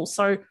every angle.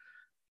 So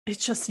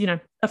it's just,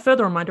 a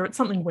further reminder, it's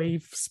something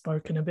we've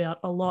spoken about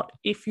a lot.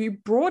 If you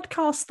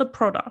broadcast the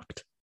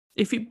product,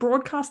 if you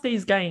broadcast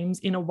these games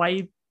in the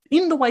way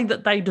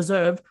that they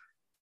deserve,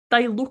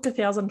 they look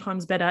 1,000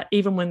 times better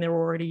even when they're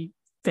already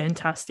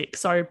fantastic.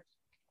 So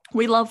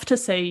we love to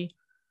see,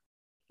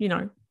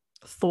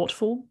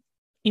 thoughtful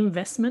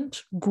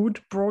investment,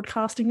 good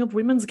broadcasting of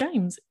women's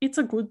games. It's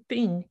a good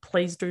thing.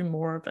 Please do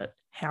more of it.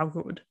 How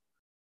good?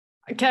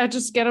 Can I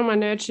just get on my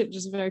nerd shit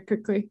just very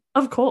quickly?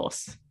 Of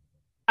course.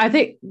 I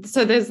think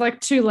so. There's like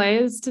two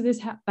layers to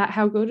this, that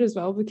how good as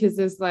well, because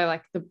there's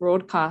like the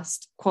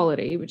broadcast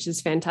quality, which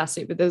is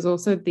fantastic, but there's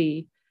also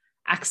the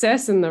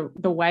access and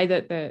the way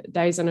that the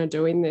DAZN are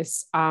doing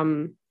this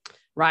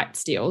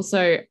rights deal.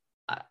 So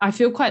I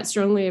feel quite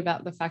strongly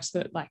about the fact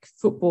that like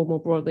football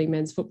more broadly,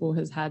 men's football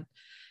has had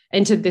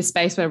entered this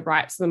space where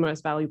rights are the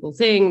most valuable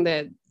thing,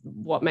 that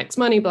what makes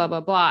money, blah, blah,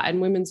 blah.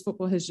 And women's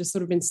football has just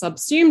sort of been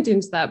subsumed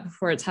into that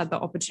before it's had the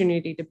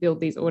opportunity to build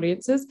these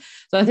audiences.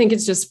 So I think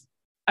it's just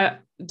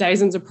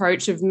DAZN's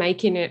approach of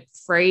making it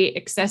free,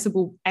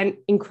 accessible, and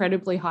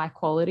incredibly high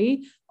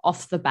quality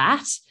off the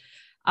bat.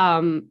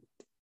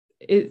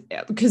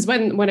 Because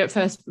when it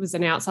first was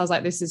announced, I was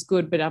like, this is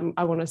good, but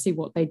I want to see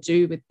what they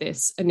do with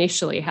this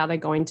initially, how they're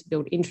going to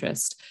build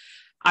interest.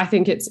 I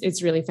think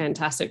it's really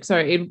fantastic. So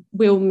it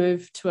will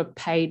move to a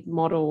paid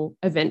model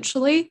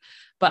eventually,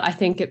 but I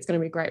think it's going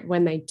to be great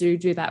when they do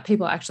that.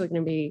 People are actually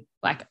going to be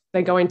like,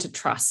 they're going to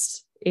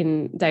trust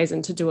in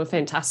DAZN to do a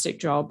fantastic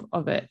job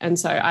of it. And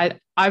so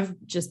I've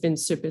just been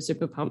super,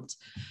 super pumped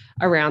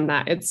around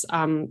that. It's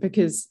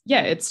because,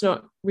 it's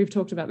not, we've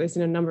talked about this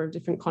in a number of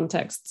different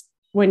contexts.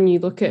 When you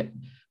look at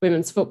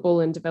women's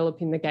football and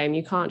developing the game,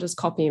 you can't just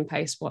copy and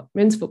paste what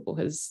men's football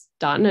has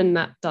done. And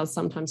that does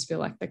sometimes feel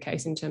like the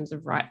case in terms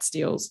of rights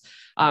deals,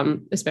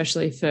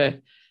 especially for,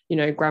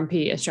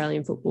 grumpy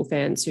Australian football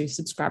fans who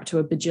subscribe to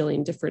a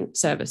bajillion different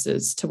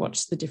services to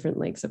watch the different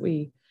leagues that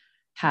we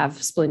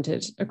have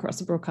splintered across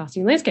the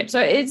broadcasting landscape. So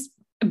it's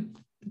a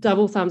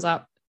double thumbs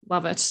up.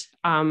 Love it.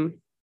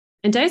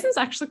 And DAZN's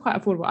actually quite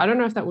affordable. I don't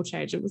know if that will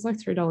change. It was like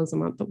 $3 a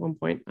month at one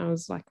point. I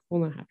was like, well,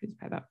 not happy to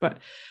pay that, but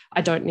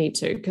I don't need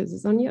to because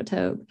it's on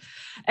YouTube.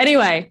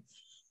 Anyway,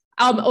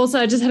 also,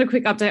 I just had a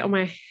quick update on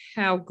my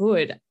how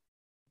good.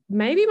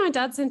 Maybe my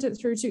dad sent it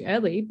through too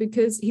early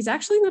because he's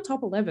actually in the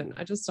top 11.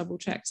 I just double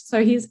checked.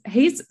 So he's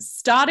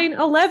starting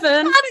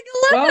 11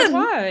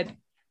 worldwide.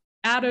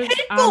 Out of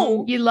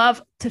you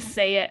love to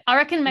see it. I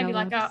reckon maybe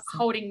like a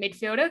holding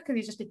midfielder because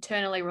he's just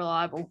eternally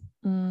reliable.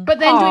 But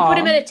then do we put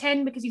him at a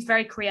 10 because he's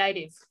very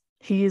creative?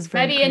 He is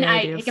very maybe creative.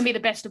 An 8. He can be the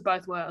best of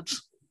both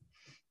worlds.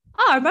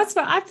 Oh, that's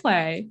what I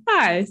play.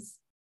 Nice.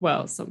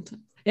 Well,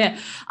 sometimes. Yeah.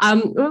 I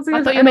thought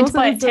you were meant to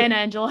play at 10,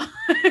 Angela,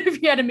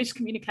 if you had a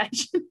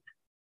miscommunication.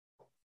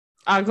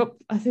 I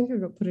think I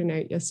got put in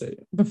 8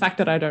 yesterday. The fact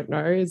that I don't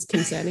know is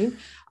concerning.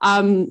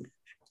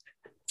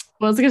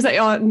 Well, I was going to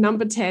say,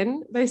 number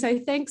 10, they say,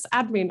 thanks,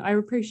 admin. I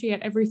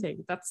appreciate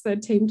everything. That's their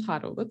team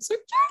title. That's so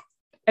cute.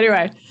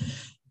 Anyway,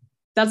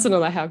 that's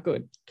another how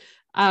good.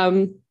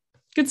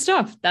 Good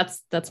stuff.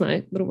 That's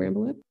my little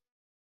ramble.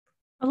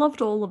 I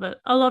loved all of it.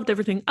 I loved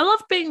everything. I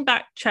loved being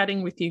back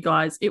chatting with you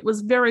guys. It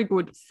was very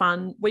good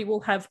fun. We will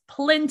have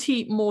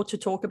plenty more to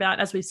talk about.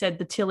 As we said,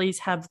 the Tillies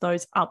have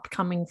those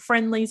upcoming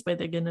friendlies where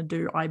they're going to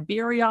do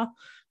Iberia.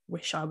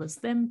 Wish I was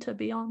them, to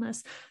be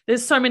honest.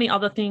 There's so many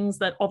other things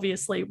that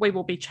obviously we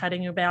will be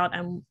chatting about,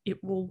 and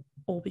it will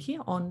all be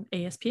here on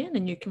ESPN,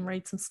 and you can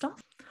read some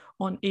stuff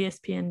on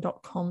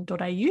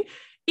espn.com.au.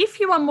 If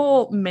you are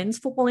more men's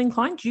football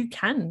inclined, you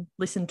can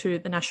listen to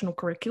the National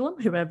Curriculum,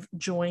 who have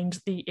joined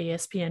the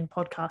ESPN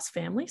podcast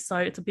family. So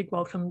it's a big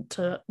welcome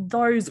to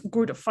those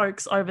good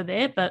folks over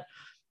there. But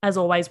as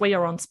always, we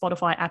are on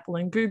Spotify, Apple,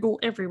 and Google,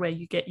 everywhere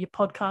you get your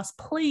podcast.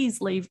 Please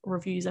leave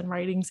reviews and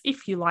ratings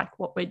if you like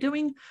what we're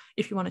doing.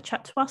 If you want to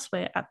chat to us,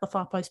 we're at the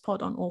Far Post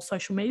Pod on all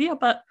social media.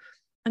 But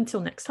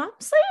until next time,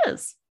 see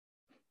yous.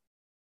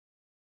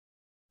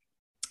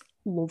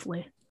 Lovely.